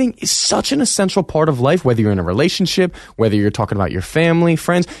communicating is such an essential part of life, whether you're in a relationship, whether you're talking about your family,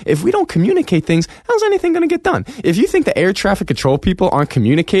 friends. If we don't communicate things, how's anything going to get done? If you think the air traffic control people aren't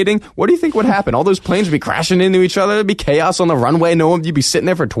communicating, what do you think would happen? All those planes would be crashing into each other. There'd be chaos on the runway. You'd be sitting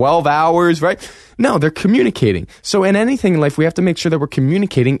there for 12 hours, right? No, they're communicating. So in anything in life, we have to make sure that we're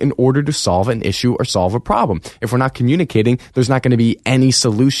communicating in order to solve an issue or solve a problem. If we're not communicating, there's not going to be any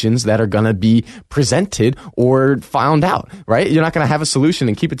solutions that are going to be presented or found out, right? You're not going to have a solution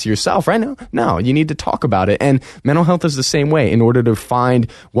and keep it to yourself, right? No, you need to talk about it. And mental health is the same way. In order to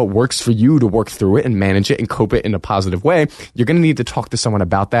find what works for you to work through it and manage it and cope it in a positive way, you're going to need to talk to someone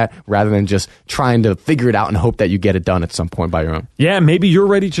about that rather than just trying to figure it out and hope that you get it done at some point by your own. Yeah, maybe you're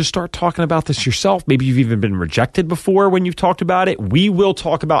ready to start talking about this yourself. Maybe you've even been rejected before when you've talked about it. We will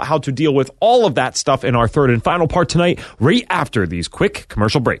talk about how to deal with all of that stuff in our third and final part tonight, right after these quick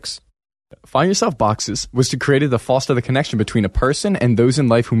commercial breaks. Find Yourself Boxes was created to foster the connection between a person and those in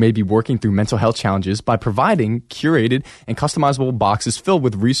life who may be working through mental health challenges by providing curated and customizable boxes filled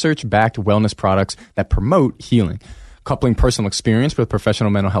with research-backed wellness products that promote healing. Coupling personal experience with professional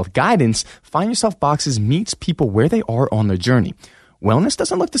mental health guidance, Find Yourself Boxes meets people where they are on their journey. Wellness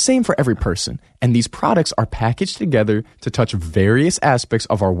doesn't look the same for every person, and these products are packaged together to touch various aspects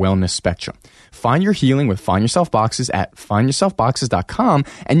of our wellness spectrum. Find your healing with Find Yourself Boxes at findyourselfboxes.com,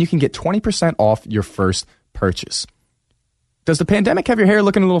 and you can get 20% off your first purchase. Does the pandemic have your hair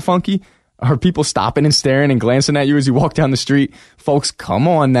looking a little funky? Are people stopping and staring and glancing at you as you walk down the street? Folks, come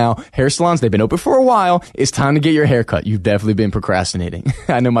on now. Hair salons, they've been open for a while. It's time to get your hair cut. You've definitely been procrastinating.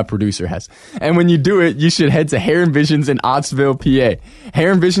 I know my producer has. And when you do it, you should head to Hair and Visions in Ottsville, PA.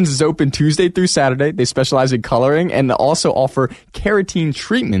 Hair and Visions is open Tuesday through Saturday. They specialize in coloring and also offer keratin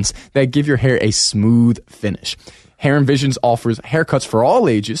treatments that give your hair a smooth finish. Hair and Visions offers haircuts for all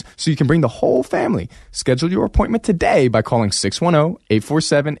ages, so you can bring the whole family. Schedule your appointment today by calling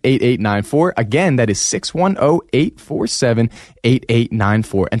 610-847-8894. Again, that is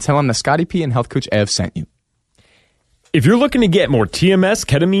 610-847-8894. And tell them that Scotty P and Health Coach Ev sent you. If you're looking to get more TMS,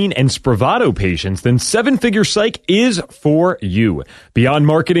 ketamine, and Spravato patients, then 7 Figure Psych is for you. Beyond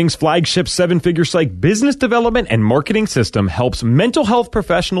Marketing's flagship 7 Figure Psych business development and marketing system helps mental health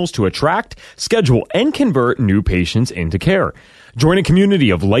professionals to attract, schedule, and convert new patients into care. Join a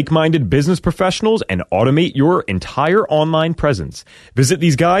community of like-minded business professionals and automate your entire online presence. Visit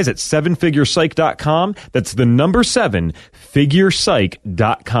these guys at 7figuropsych.com. That's the number 7,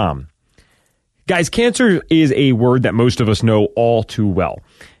 figuropsych.com. Guys, cancer is a word that most of us know all too well.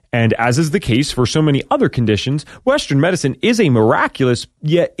 And as is the case for so many other conditions, Western medicine is a miraculous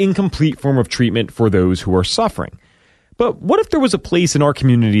yet incomplete form of treatment for those who are suffering. But what if there was a place in our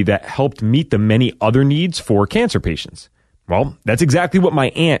community that helped meet the many other needs for cancer patients? Well, that's exactly what my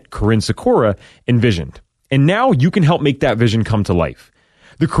aunt, Corinne Sikora, envisioned. And now you can help make that vision come to life.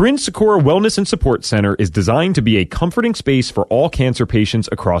 The Corinne Sikora Wellness and Support Center is designed to be a comforting space for all cancer patients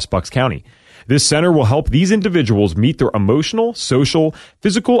across Bucks County. This center will help these individuals meet their emotional, social,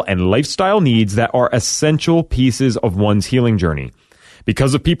 physical, and lifestyle needs that are essential pieces of one's healing journey.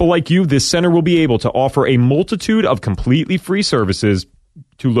 Because of people like you, this center will be able to offer a multitude of completely free services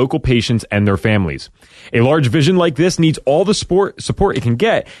to local patients and their families. A large vision like this needs all the support it can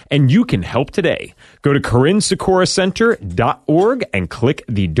get, and you can help today. Go to CorinneSikoraCenter.org and click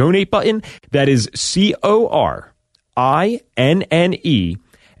the donate button. That is CORINNE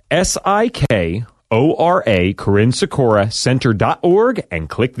SIKORA, Corinne Sikora Center.org, and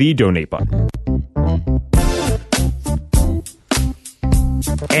click the donate button.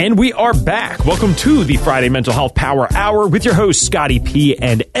 And we are back. Welcome to the Friday Mental Health Power Hour with your hosts, Scotty P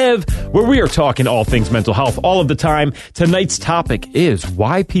and Ev, where we are talking all things mental health all of the time. Tonight's topic is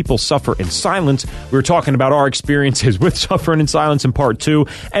why people suffer in silence. We're talking about our experiences with suffering in silence in part 2.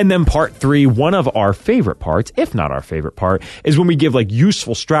 And then part 3, one of our favorite parts, if not our favorite part, is when we give like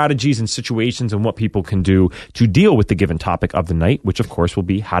useful strategies and situations and what people can do to deal with the given topic of the night, which of course will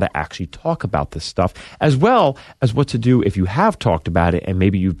be how to actually talk about this stuff, as well as what to do if you have talked about it and maybe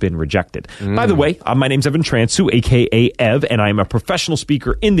maybe you've been rejected. By the way, my name's Evan Transu, a.k.a. Ev, and I am a professional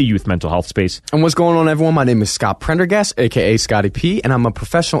speaker in the youth mental health space. And what's going on, everyone? My name is Scott Prendergast, a.k.a. Scotty P, and I'm a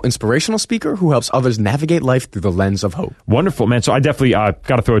professional inspirational speaker who helps others navigate life through the lens of hope. Wonderful, man. So I definitely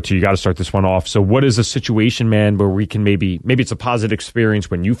got to throw it to you. Got to start this one off. So what is a situation, man, where we can maybe it's a positive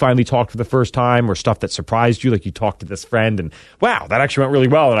experience when you finally talked for the first time, or stuff that surprised you, like you talked to this friend and, wow, that actually went really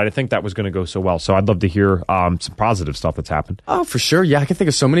well, and I didn't think that was going to go so well. So I'd love to hear some positive stuff that's happened. Oh, for sure. Yeah, I can think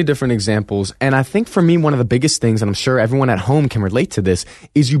of so many different examples. And I think for me, one of the biggest things, and I'm sure everyone at home can relate to this,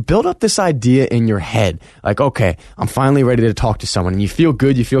 is you build up this idea in your head. Like, okay, I'm finally ready to talk to someone. And you feel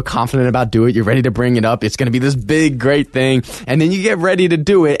good. You feel confident about doing it. You're ready to bring it up. It's going to be this big, great thing. And then you get ready to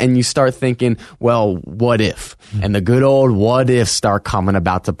do it and you start thinking, well, what if? And the good old what ifs start coming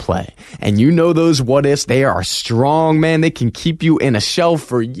about to play. And you know those what ifs, they are strong, man. They can keep you in a shell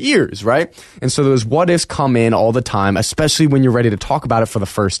for years, right? And so those what ifs come in all the time, especially when you're ready to talk about it for the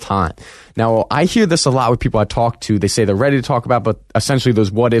first time. Now, I hear this a lot with people I talk to. They say they're ready to talk about, but essentially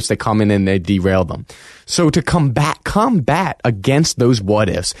those what ifs, they come in and they derail them. So to combat against those what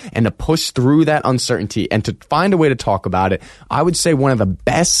ifs and to push through that uncertainty and to find a way to talk about it, I would say one of the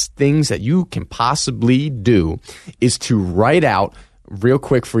best things that you can possibly do is to write out real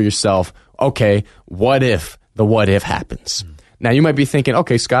quick for yourself, okay, what if the what if happens? Now, you might be thinking,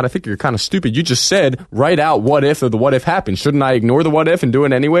 okay, Scott, I think you're kind of stupid. You just said, write out what if or the what if happens. Shouldn't I ignore the what if and do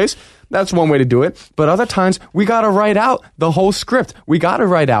it anyways? That's one way to do it. But other times, we got to write out the whole script. We got to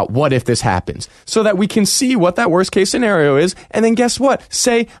write out what if this happens so that we can see what that worst case scenario is. And then guess what?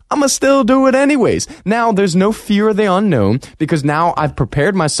 Say, I'm going to still do it anyways. Now, there's no fear of the unknown because now I've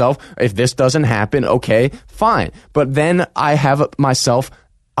prepared myself. If this doesn't happen, okay, fine. But then I have myself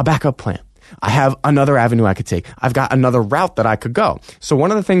a backup plan. I have another avenue I could take. I've got another route that I could go. So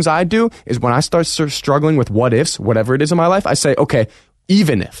one of the things I do is when I start struggling with what ifs, whatever it is in my life, I say, okay,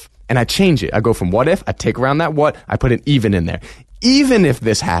 even if. And I change it. I go from what if, I take around that what, I put an even in there. Even if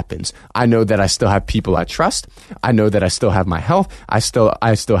this happens, I know that I still have people I trust. I know that I still have my health. I still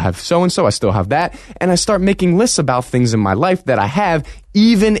have so-and-so. I still have that. And I start making lists about things in my life that I have,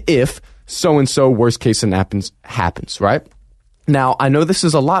 even if so-and-so worst case happens, right? Now, I know this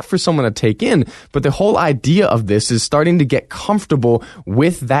is a lot for someone to take in, but the whole idea of this is starting to get comfortable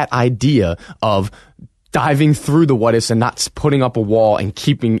with that idea of diving through the what ifs and not putting up a wall and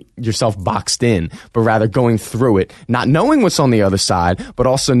keeping yourself boxed in, but rather going through it, not knowing what's on the other side, but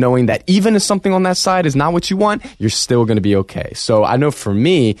also knowing that even if something on that side is not what you want, you're still going to be okay. So I know for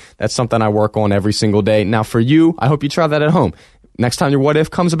me, that's something I work on every single day. Now for you, I hope you try that at home. Next time your what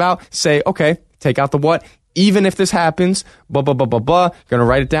if comes about, say, okay, take out the what. Even if this happens, gonna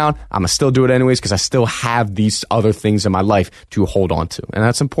write it down. I'm gonna still do it anyways because I still have these other things in my life to hold on to. And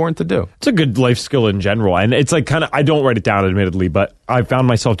that's important to do. It's a good life skill in general. And it's like kind of, I don't write it down admittedly, but I've found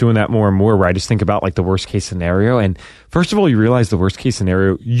myself doing that more and more where I just think about like the worst case scenario. And first of all, you realize the worst case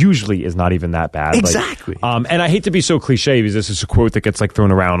scenario usually is not even that bad. Exactly. Like, and I hate to be so cliche because this is a quote that gets like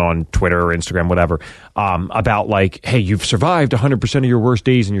thrown around on Twitter or Instagram, whatever, about like, hey, you've survived 100% of your worst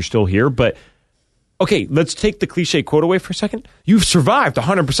days and you're still here. But okay, let's take the cliche quote away for a second. You've survived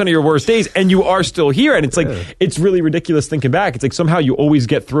 100% of your worst days and you are still here. And it's like, it's really ridiculous thinking back. It's like somehow you always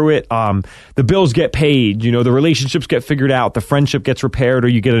get through it. The bills get paid, you know, the relationships get figured out, the friendship gets repaired or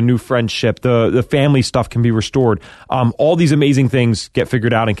you get a new friendship, the family stuff can be restored. All these amazing things get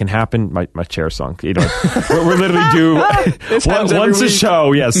figured out and can happen. My chair sunk, you know, we're literally due once a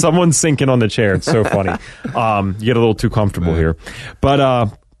show. Yeah, someone's sinking on the chair. It's so funny. You get a little too comfortable here.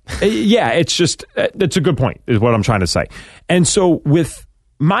 But, yeah, it's just, that's a good point, is what I'm trying to say. And so with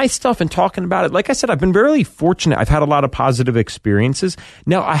my stuff and talking about it, like I said, I've been very fortunate. I've had a lot of positive experiences.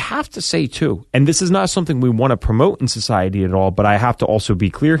 Now, I have to say, too, and this is not something we want to promote in society at all, but I have to also be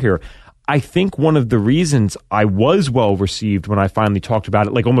clear here. I think one of the reasons I was well received when I finally talked about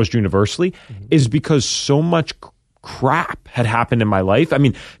it, like almost universally, is because so much crap had happened in my life. I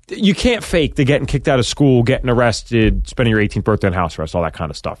mean, you can't fake the getting kicked out of school, getting arrested, spending your 18th birthday in house arrest, all that kind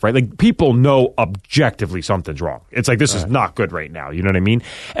of stuff, right? Like people know objectively something's wrong. It's like, this is not good right now. You know what I mean?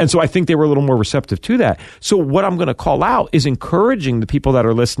 And so I think they were a little more receptive to that. So what I'm going to call out is encouraging the people that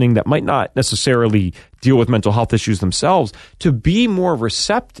are listening that might not necessarily deal with mental health issues themselves to be more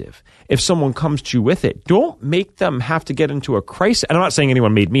receptive. If someone comes to you with it, don't make them have to get into a crisis. And I'm not saying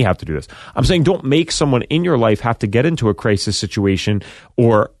anyone made me have to do this. I'm saying don't make someone in your life have to get into a crisis situation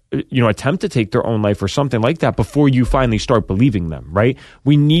or, you know, attempt to take their own life or something like that before you finally start believing them, right?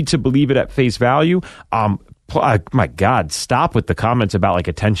 We need to believe it at face value. My God, stop with the comments about like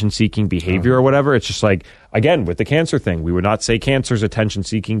attention-seeking behavior or whatever. It's just like, again, with the cancer thing, we would not say cancer's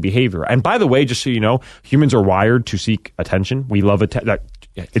attention-seeking behavior. And by the way, just so you know, humans are wired to seek attention. We love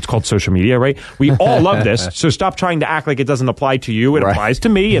it's called social media, right? We all love this. So stop trying to act like it doesn't apply to you. It applies to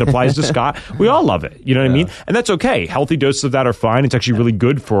me. It applies to Scott. We all love it. You know what I mean? And that's okay. Healthy doses of that are fine. It's actually really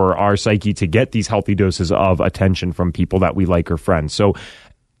good for our psyche to get these healthy doses of attention from people that we like or friends. So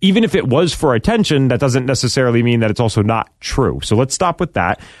even if it was for attention, that doesn't necessarily mean that it's also not true. So let's stop with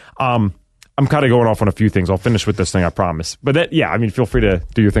that. I'm kind of going off on a few things. I'll finish with this thing, I promise. But feel free to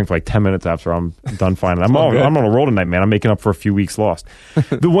do your thing for like 10 minutes after I'm done finding. I'm on a roll tonight, man. I'm making up for a few weeks lost.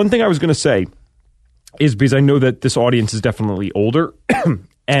 The one thing I was going to say is, because I know that this audience is definitely older,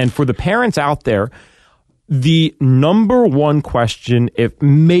 and for the parents out there, the number one question, if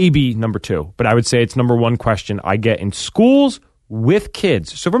maybe number two, but I would say it's number one question I get in schools with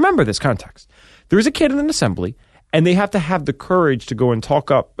kids. So remember this context. There's a kid in an assembly, and they have to have the courage to go and talk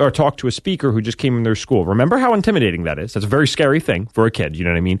to a speaker who just came in their school. Remember how intimidating that is? That's a very scary thing for a kid. You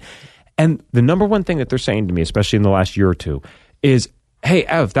know what I mean? And the number one thing that they're saying to me, especially in the last year or two, is, hey,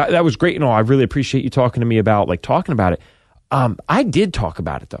 Ev, that was great and all. I really appreciate you talking to me about talking about it. I did talk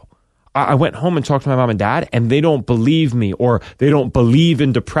about it, though. I went home and talked to my mom and dad, and they don't believe me, or they don't believe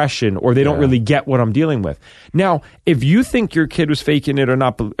in depression, or they don't really get what I'm dealing with. Now, if you think your kid was faking it or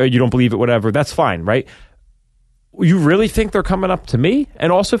not, or you don't believe it, whatever, that's fine, right? You really think they're coming up to me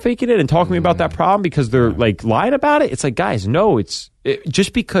and also faking it and talking to me about that problem because they're lying about it? It's like, guys, no,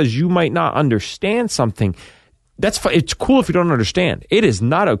 just because you might not understand something, it's cool if you don't understand. It is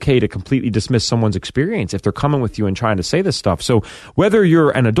not okay to completely dismiss someone's experience if they're coming with you and trying to say this stuff. So whether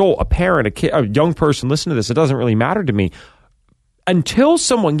you're an adult, a parent, a kid, a young person, listen to this, it doesn't really matter to me. Until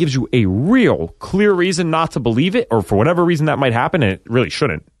someone gives you a real clear reason not to believe it, or for whatever reason that might happen, and it really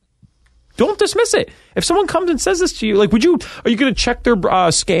shouldn't, don't dismiss it. If someone comes and says this to you, are you going to check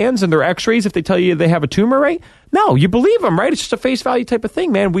their scans and their x-rays if they tell you they have a tumor, right? No, you believe them, right? It's just a face value type of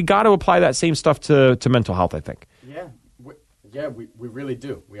thing, man. We got to apply that same stuff to mental health, I think. We really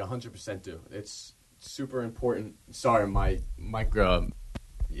do. We 100% do. It's super important. Sorry, my mic, I'm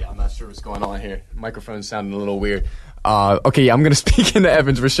not sure what's going on here. Microphone's sounding a little weird. I'm going to speak into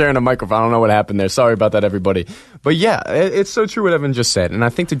Evans. We're sharing a microphone. I don't know what happened there. Sorry about that, everybody. But it's so true what Evan just said. And I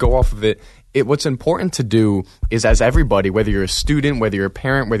think to go off of it, what's important to do is, as everybody, whether you're a student, whether you're a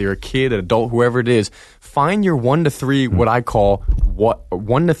parent, whether you're a kid, an adult, whoever it is, find your 1 to 3, what I call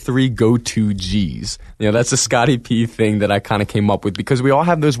 1 to 3 go-to Gs. That's a Scotty P thing that I kind of came up with, because we all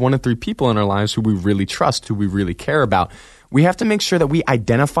have those 1 to 3 people in our lives who we really trust, who we really care about. We have to make sure that we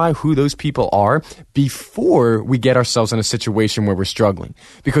identify who those people are before we get ourselves in a situation where we're struggling.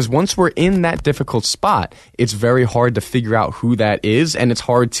 Because once we're in that difficult spot, it's very hard to figure out who that is, and it's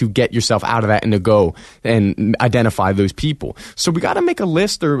hard to get yourself out of that and to go and identify those people. So we got to make a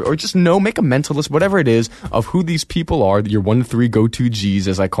list or just make a mental list, whatever it is, of who these people are, your 1 to 3 go-to Gs,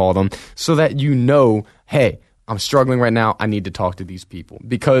 as I call them, so that hey, I'm struggling right now, I need to talk to these people.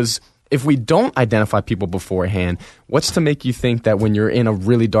 Because if we don't identify people beforehand, what's to make you think that when you're in a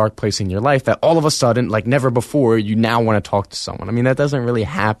really dark place in your life that all of a sudden, like never before, you now want to talk to someone? I mean, that doesn't really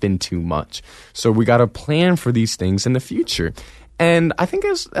happen too much. So we got to plan for these things in the future. And I think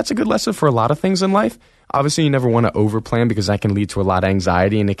that's a good lesson for a lot of things in life. Obviously, you never want to overplan, because that can lead to a lot of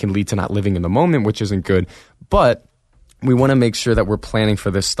anxiety, and it can lead to not living in the moment, which isn't good. But we want to make sure that we're planning for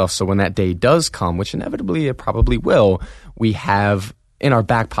this stuff, so when that day does come, which inevitably it probably will, we have in our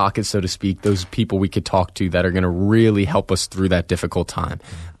back pocket, so to speak, those people we could talk to that are going to really help us through that difficult time.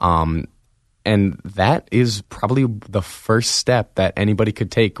 And that is probably the first step that anybody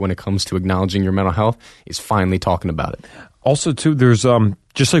could take when it comes to acknowledging your mental health, is finally talking about it. Also, too, there's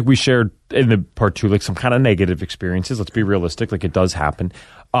just like we shared in the part 2, some kind of negative experiences. Let's be realistic, it does happen.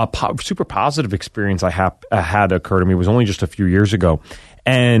 Super positive experience I had occur to me was only just a few years ago.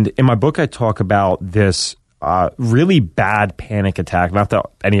 And in my book, I talk about this really bad panic attack. Not that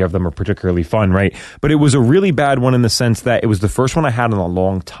any of them are particularly fun, right? But it was a really bad one in the sense that it was the first one I had in a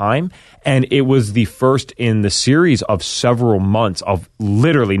long time. And it was the first in the series of several months of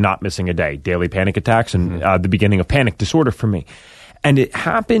literally not missing a day. Daily panic attacks and the beginning of panic disorder for me. And it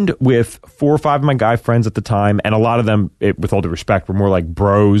happened with 4 or 5 of my guy friends at the time, and a lot of them, with all due respect, were more like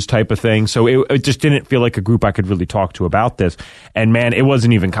bros type of thing. So it just didn't feel like a group I could really talk to about this. And man, it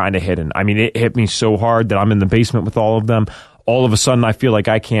wasn't even kind of hidden. I mean, it hit me so hard that I'm in the basement with all of them. All of a sudden, I feel like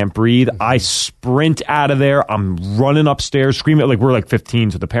I can't breathe. I sprint out of there. I'm running upstairs, screaming. We're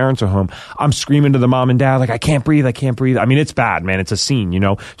 15, so the parents are home. I'm screaming to the mom and dad, I can't breathe, I can't breathe. I mean, it's bad, man. It's a scene,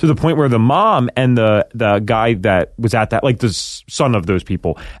 to the point where the mom and the guy that was at that, the son of those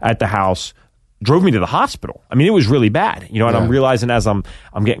people at the house, drove me to the hospital. I mean, it was really bad, and I'm realizing as I'm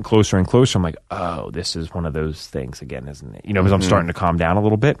getting closer and closer, I'm like, oh, this is one of those things again, isn't it? Because I'm starting to calm down a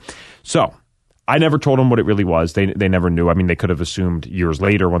little bit. So I never told them what it really was. They never knew. I mean, they could have assumed years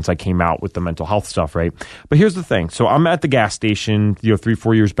later once I came out with the mental health stuff, right? But here's the thing. So I'm at the gas station,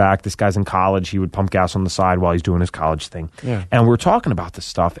 3-4 years back. This guy's in college. He would pump gas on the side while he's doing his college thing. Yeah. And we're talking about this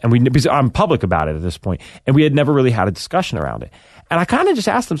stuff. And because I'm public about it at this point. And we had never really had a discussion around it. And I kind of just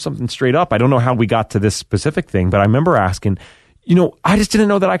asked him something straight up. I don't know how we got to this specific thing, but I remember asking, I just didn't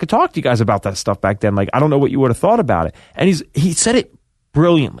know that I could talk to you guys about that stuff back then. Like, I don't know what you would have thought about it. And he said it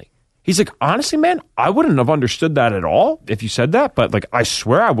brilliantly. He's like, honestly, man, I wouldn't have understood that at all if you said that, but like, I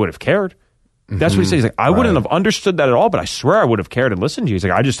swear I would have cared. That's what he says. He's like, I wouldn't have understood that at all, but I swear I would have cared and listened to you. He's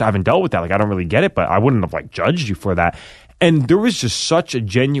like, I just haven't dealt with that. Like, I don't really get it, but I wouldn't have like judged you for that. And there was just such a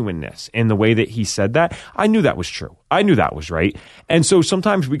genuineness in the way that he said that. I knew that was true. I knew that was right. And so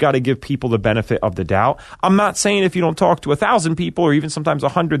sometimes we got to give people the benefit of the doubt. I'm not saying if you don't talk to 1,000 people or even sometimes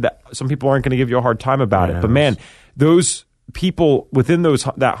 100 that some people aren't going to give you a hard time about it. But man, those people within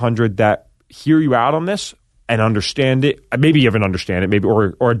that 100 that hear you out on this and understand it, maybe even understand it, maybe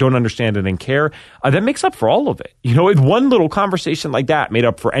or don't understand it and care, that makes up for all of it. One little conversation like that made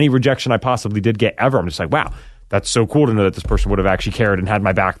up for any rejection I possibly did get ever. I'm just like, wow, that's so cool to know that this person would have actually cared and had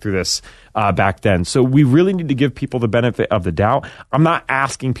my back through this back then. So we really need to give people the benefit of the doubt. I'm not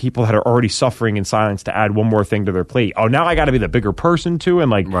asking people that are already suffering in silence to add one more thing to their plate. Oh, now I got to be the bigger person too,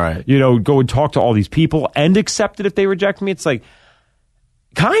 and go and talk to all these people and accept it if they reject me. It's like,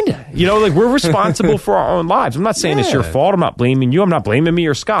 kind of, we're responsible for our own lives. I'm not saying it's your fault. I'm not blaming you. I'm not blaming me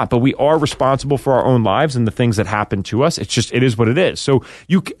or Scott, but we are responsible for our own lives and the things that happen to us. It's just, it is what it is. So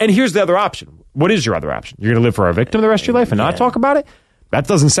and here's the other option. What is your other option? You're going to live for a victim the rest of your life and not talk about it? That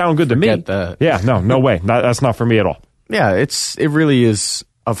doesn't sound good to me. That. Yeah, no way. That's not for me at all. Yeah, it really is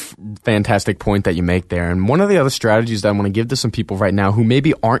a fantastic point that you make there. And one of the other strategies that I want to give to some people right now who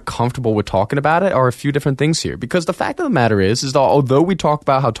maybe aren't comfortable with talking about it are a few different things here. Because the fact of the matter is that although we talk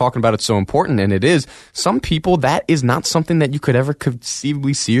about how talking about it's so important, and it is, some people that is not something that you could ever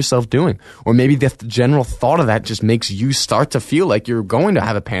conceivably see yourself doing. Or maybe the general thought of that just makes you start to feel like you're going to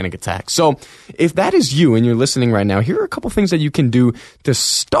have a panic attack. So if that is you and you're listening right now, here are a couple things that you can do to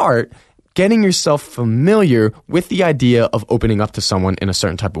start getting yourself familiar with the idea of opening up to someone in a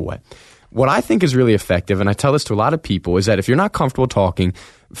certain type of way. What I think is really effective, and I tell this to a lot of people, is that if you're not comfortable talking,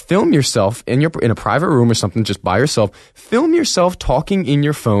 film yourself in a private room or something just by yourself. Film yourself talking in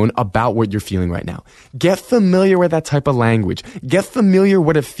your phone about what you're feeling right now. Get familiar with that type of language. Get familiar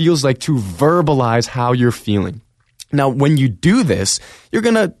what it feels like to verbalize how you're feeling. Now, when you do this, you're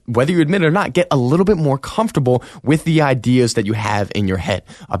going to, whether you admit it or not, get a little bit more comfortable with the ideas that you have in your head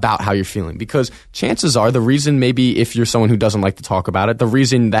about how you're feeling. Because chances are the reason, maybe if you're someone who doesn't like to talk about it, the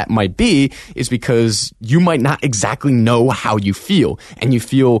reason that might be is because you might not exactly know how you feel. And you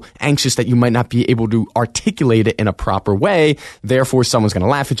feel anxious that you might not be able to articulate it in a proper way. Therefore, someone's going to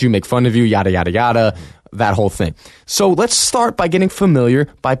laugh at you, make fun of you, yada, yada, yada. That whole thing. So let's start by getting familiar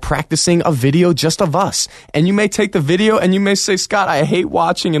by practicing a video just of us. And you may take the video and you may say, Scott, I hate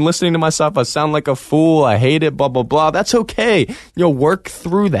watching and listening to myself. I sound like a fool. I hate it, blah, blah, blah. That's okay. Work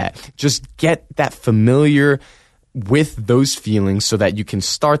through that. Just get that familiar with those feelings so that you can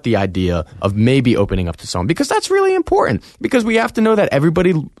start the idea of maybe opening up to someone. Because that's really important. Because we have to know that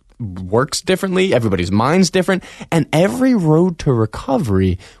everybody works differently, everybody's mind's different, and every road to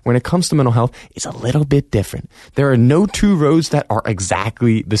recovery when it comes to mental health is a little bit different. There are no two roads that are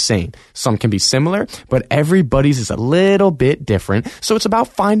exactly the same. Some can be similar, but everybody's is a little bit different. So it's about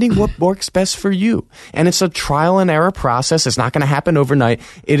finding what works best for you. And it's a trial and error process. It's not going to happen overnight.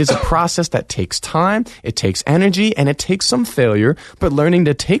 It is a process that takes time, it takes energy, and it takes some failure, but learning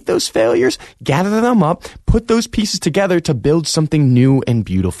to take those failures, gather them up, put those pieces together to build something new and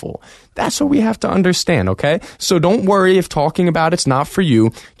beautiful. That's what we have to understand, okay? So don't worry if talking about it's not for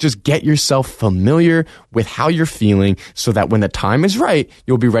you. Just get yourself familiar with how you're feeling so that when the time is right,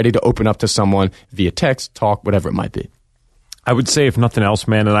 you'll be ready to open up to someone via text, talk, whatever it might be. I would say, if nothing else,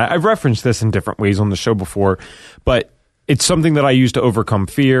 man, and I've referenced this in different ways on the show before, but it's something that I use to overcome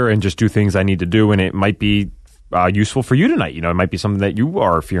fear and just do things I need to do, and it might be useful for you tonight. It might be something that you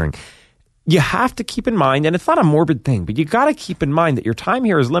are fearing. You have to keep in mind, and it's not a morbid thing, but you got to keep in mind that your time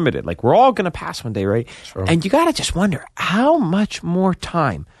here is limited. Like, we're all going to pass one day, right? Sure. And you got to just wonder, how much more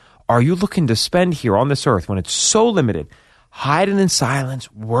time are you looking to spend here on this earth when it's so limited? hiding in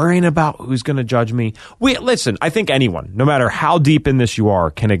silence, worrying about who's going to judge me. Listen, I think anyone, no matter how deep in this you are,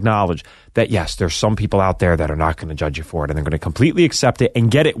 can acknowledge that, yes, there's some people out there that are not going to judge you for it, and they're going to completely accept it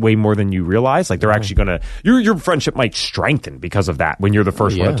and get it way more than you realize. Like, they're actually going to, your friendship might strengthen because of that when you're the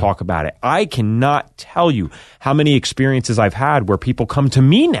first one to talk about it. I cannot tell you how many experiences I've had where people come to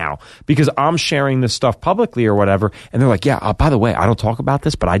me now because I'm sharing this stuff publicly or whatever, and they're like, yeah, by the way, I don't talk about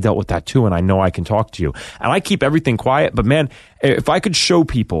this, but I dealt with that too, and I know I can talk to you. And I keep everything quiet, but man, if I could show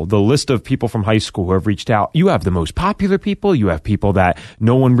people the list of people from high school who have reached out, you have the most popular people, you have people that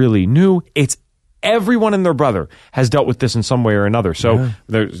no one really knew. It's everyone and their brother has dealt with this in some way or another. So,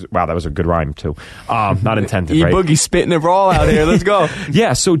 wow, that was a good rhyme too. Not intended, right? E-Boogie spitting it raw out here. Let's go.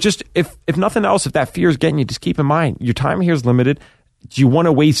 Yeah, so just if nothing else, if that fear is getting you, just keep in mind, your time here is limited. Do you want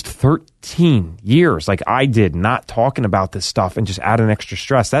to waste 13 years like I did not talking about this stuff and just add an extra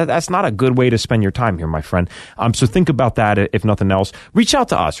stress? That's not a good way to spend your time here, my friend. So think about that if nothing else. Reach out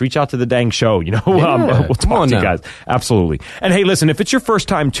to us. Reach out to the dang show. You know, we'll talk to you guys. Absolutely. And hey, listen, if it's your first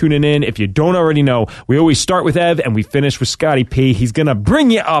time tuning in, if you don't already know, we always start with Ev and we finish with Scotty P. He's going to bring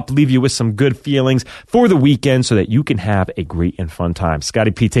you up, leave you with some good feelings for the weekend so that you can have a great and fun time.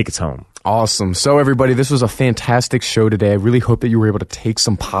 Scotty P, take us home. Awesome. So everybody, this was a fantastic show today. I really hope that you were able to take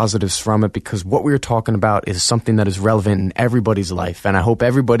some positives from it because what we were talking about is something that is relevant in everybody's life. And I hope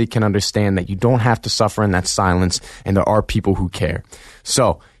everybody can understand that you don't have to suffer in that silence and there are people who care.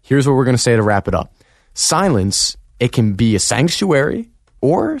 So here's what we're going to say to wrap it up. Silence, it can be a sanctuary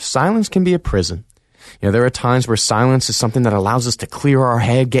or silence can be a prison. You know, there are times where silence is something that allows us to clear our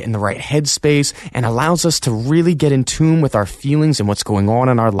head, get in the right headspace, and allows us to really get in tune with our feelings and what's going on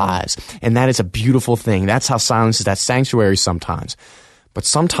in our lives. And that is a beautiful thing. That's how silence is that sanctuary sometimes. But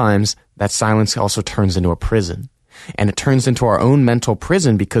sometimes that silence also turns into a prison. And it turns into our own mental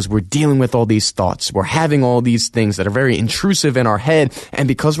prison because we're dealing with all these thoughts. We're having all these things that are very intrusive in our head. And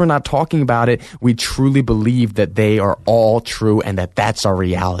because we're not talking about it, we truly believe that they are all true and that that's our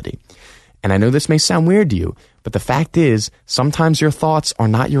reality. And I know this may sound weird to you, but the fact is, sometimes your thoughts are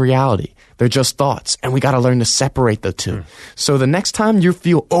not your reality. They're just thoughts, and we got to learn to separate the two. So the next time you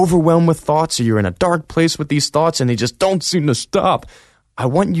feel overwhelmed with thoughts or you're in a dark place with these thoughts and they just don't seem to stop, I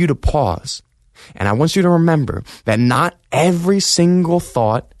want you to pause. And I want you to remember that not every single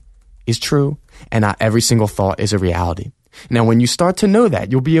thought is true, and not every single thought is a reality. Now, when you start to know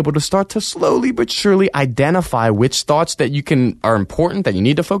that, you'll be able to start to slowly but surely identify which thoughts that are important, that you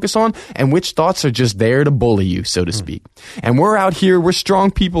need to focus on, and which thoughts are just there to bully you, so to speak. And we're out here, we're strong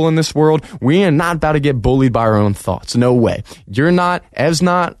people in this world. We are not about to get bullied by our own thoughts. No way. You're not, Ev's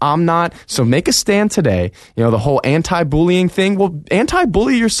not, I'm not. So make a stand today. You know, the whole anti-bullying thing, well,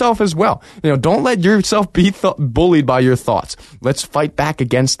 anti-bully yourself as well. You know, don't let yourself be bullied by your thoughts. Let's fight back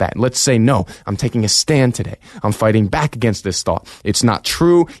against that. Let's say, no, I'm taking a stand today. I'm fighting back against this thought. It's not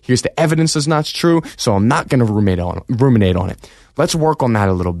true. Here's the evidence it's not true, so I'm not going to ruminate on it. Let's work on that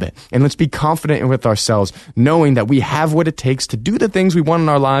a little bit, and let's be confident with ourselves, knowing that we have what it takes to do the things we want in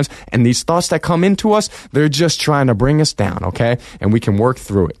our lives, and these thoughts that come into us, they're just trying to bring us down, okay? And we can work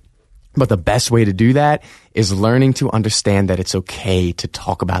through it. But the best way to do that is learning to understand that it's okay to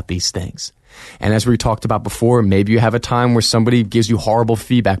talk about these things. And as we talked about before, maybe you have a time where somebody gives you horrible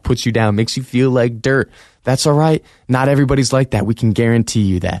feedback, puts you down, makes you feel like dirt. That's all right. Not everybody's like that. We can guarantee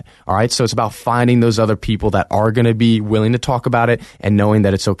you that. All right. So it's about finding those other people that are going to be willing to talk about it and knowing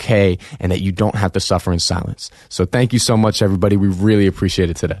that it's okay and that you don't have to suffer in silence. So thank you so much, everybody. We really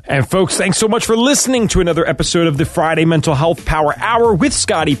appreciate it today. And folks, thanks so much for listening to another episode of the Friday Mental Health Power Hour with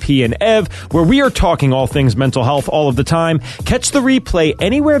Scotty P and Ev, where we are talking all things mental health all of the time. Catch the replay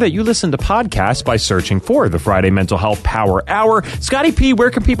anywhere that you listen to podcasts by searching for the Friday Mental Health Power Hour. Scotty P, where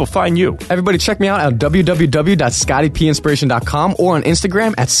can people find you? Everybody check me out at www.scottypinspiration.com or on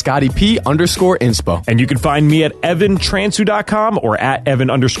Instagram at ScottyP_inspo. And you can find me at evantransu.com or at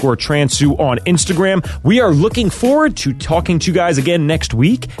Evan_Transu on Instagram. We are looking forward to talking to you guys again next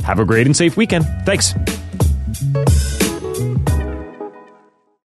week. Have a great and safe weekend. Thanks.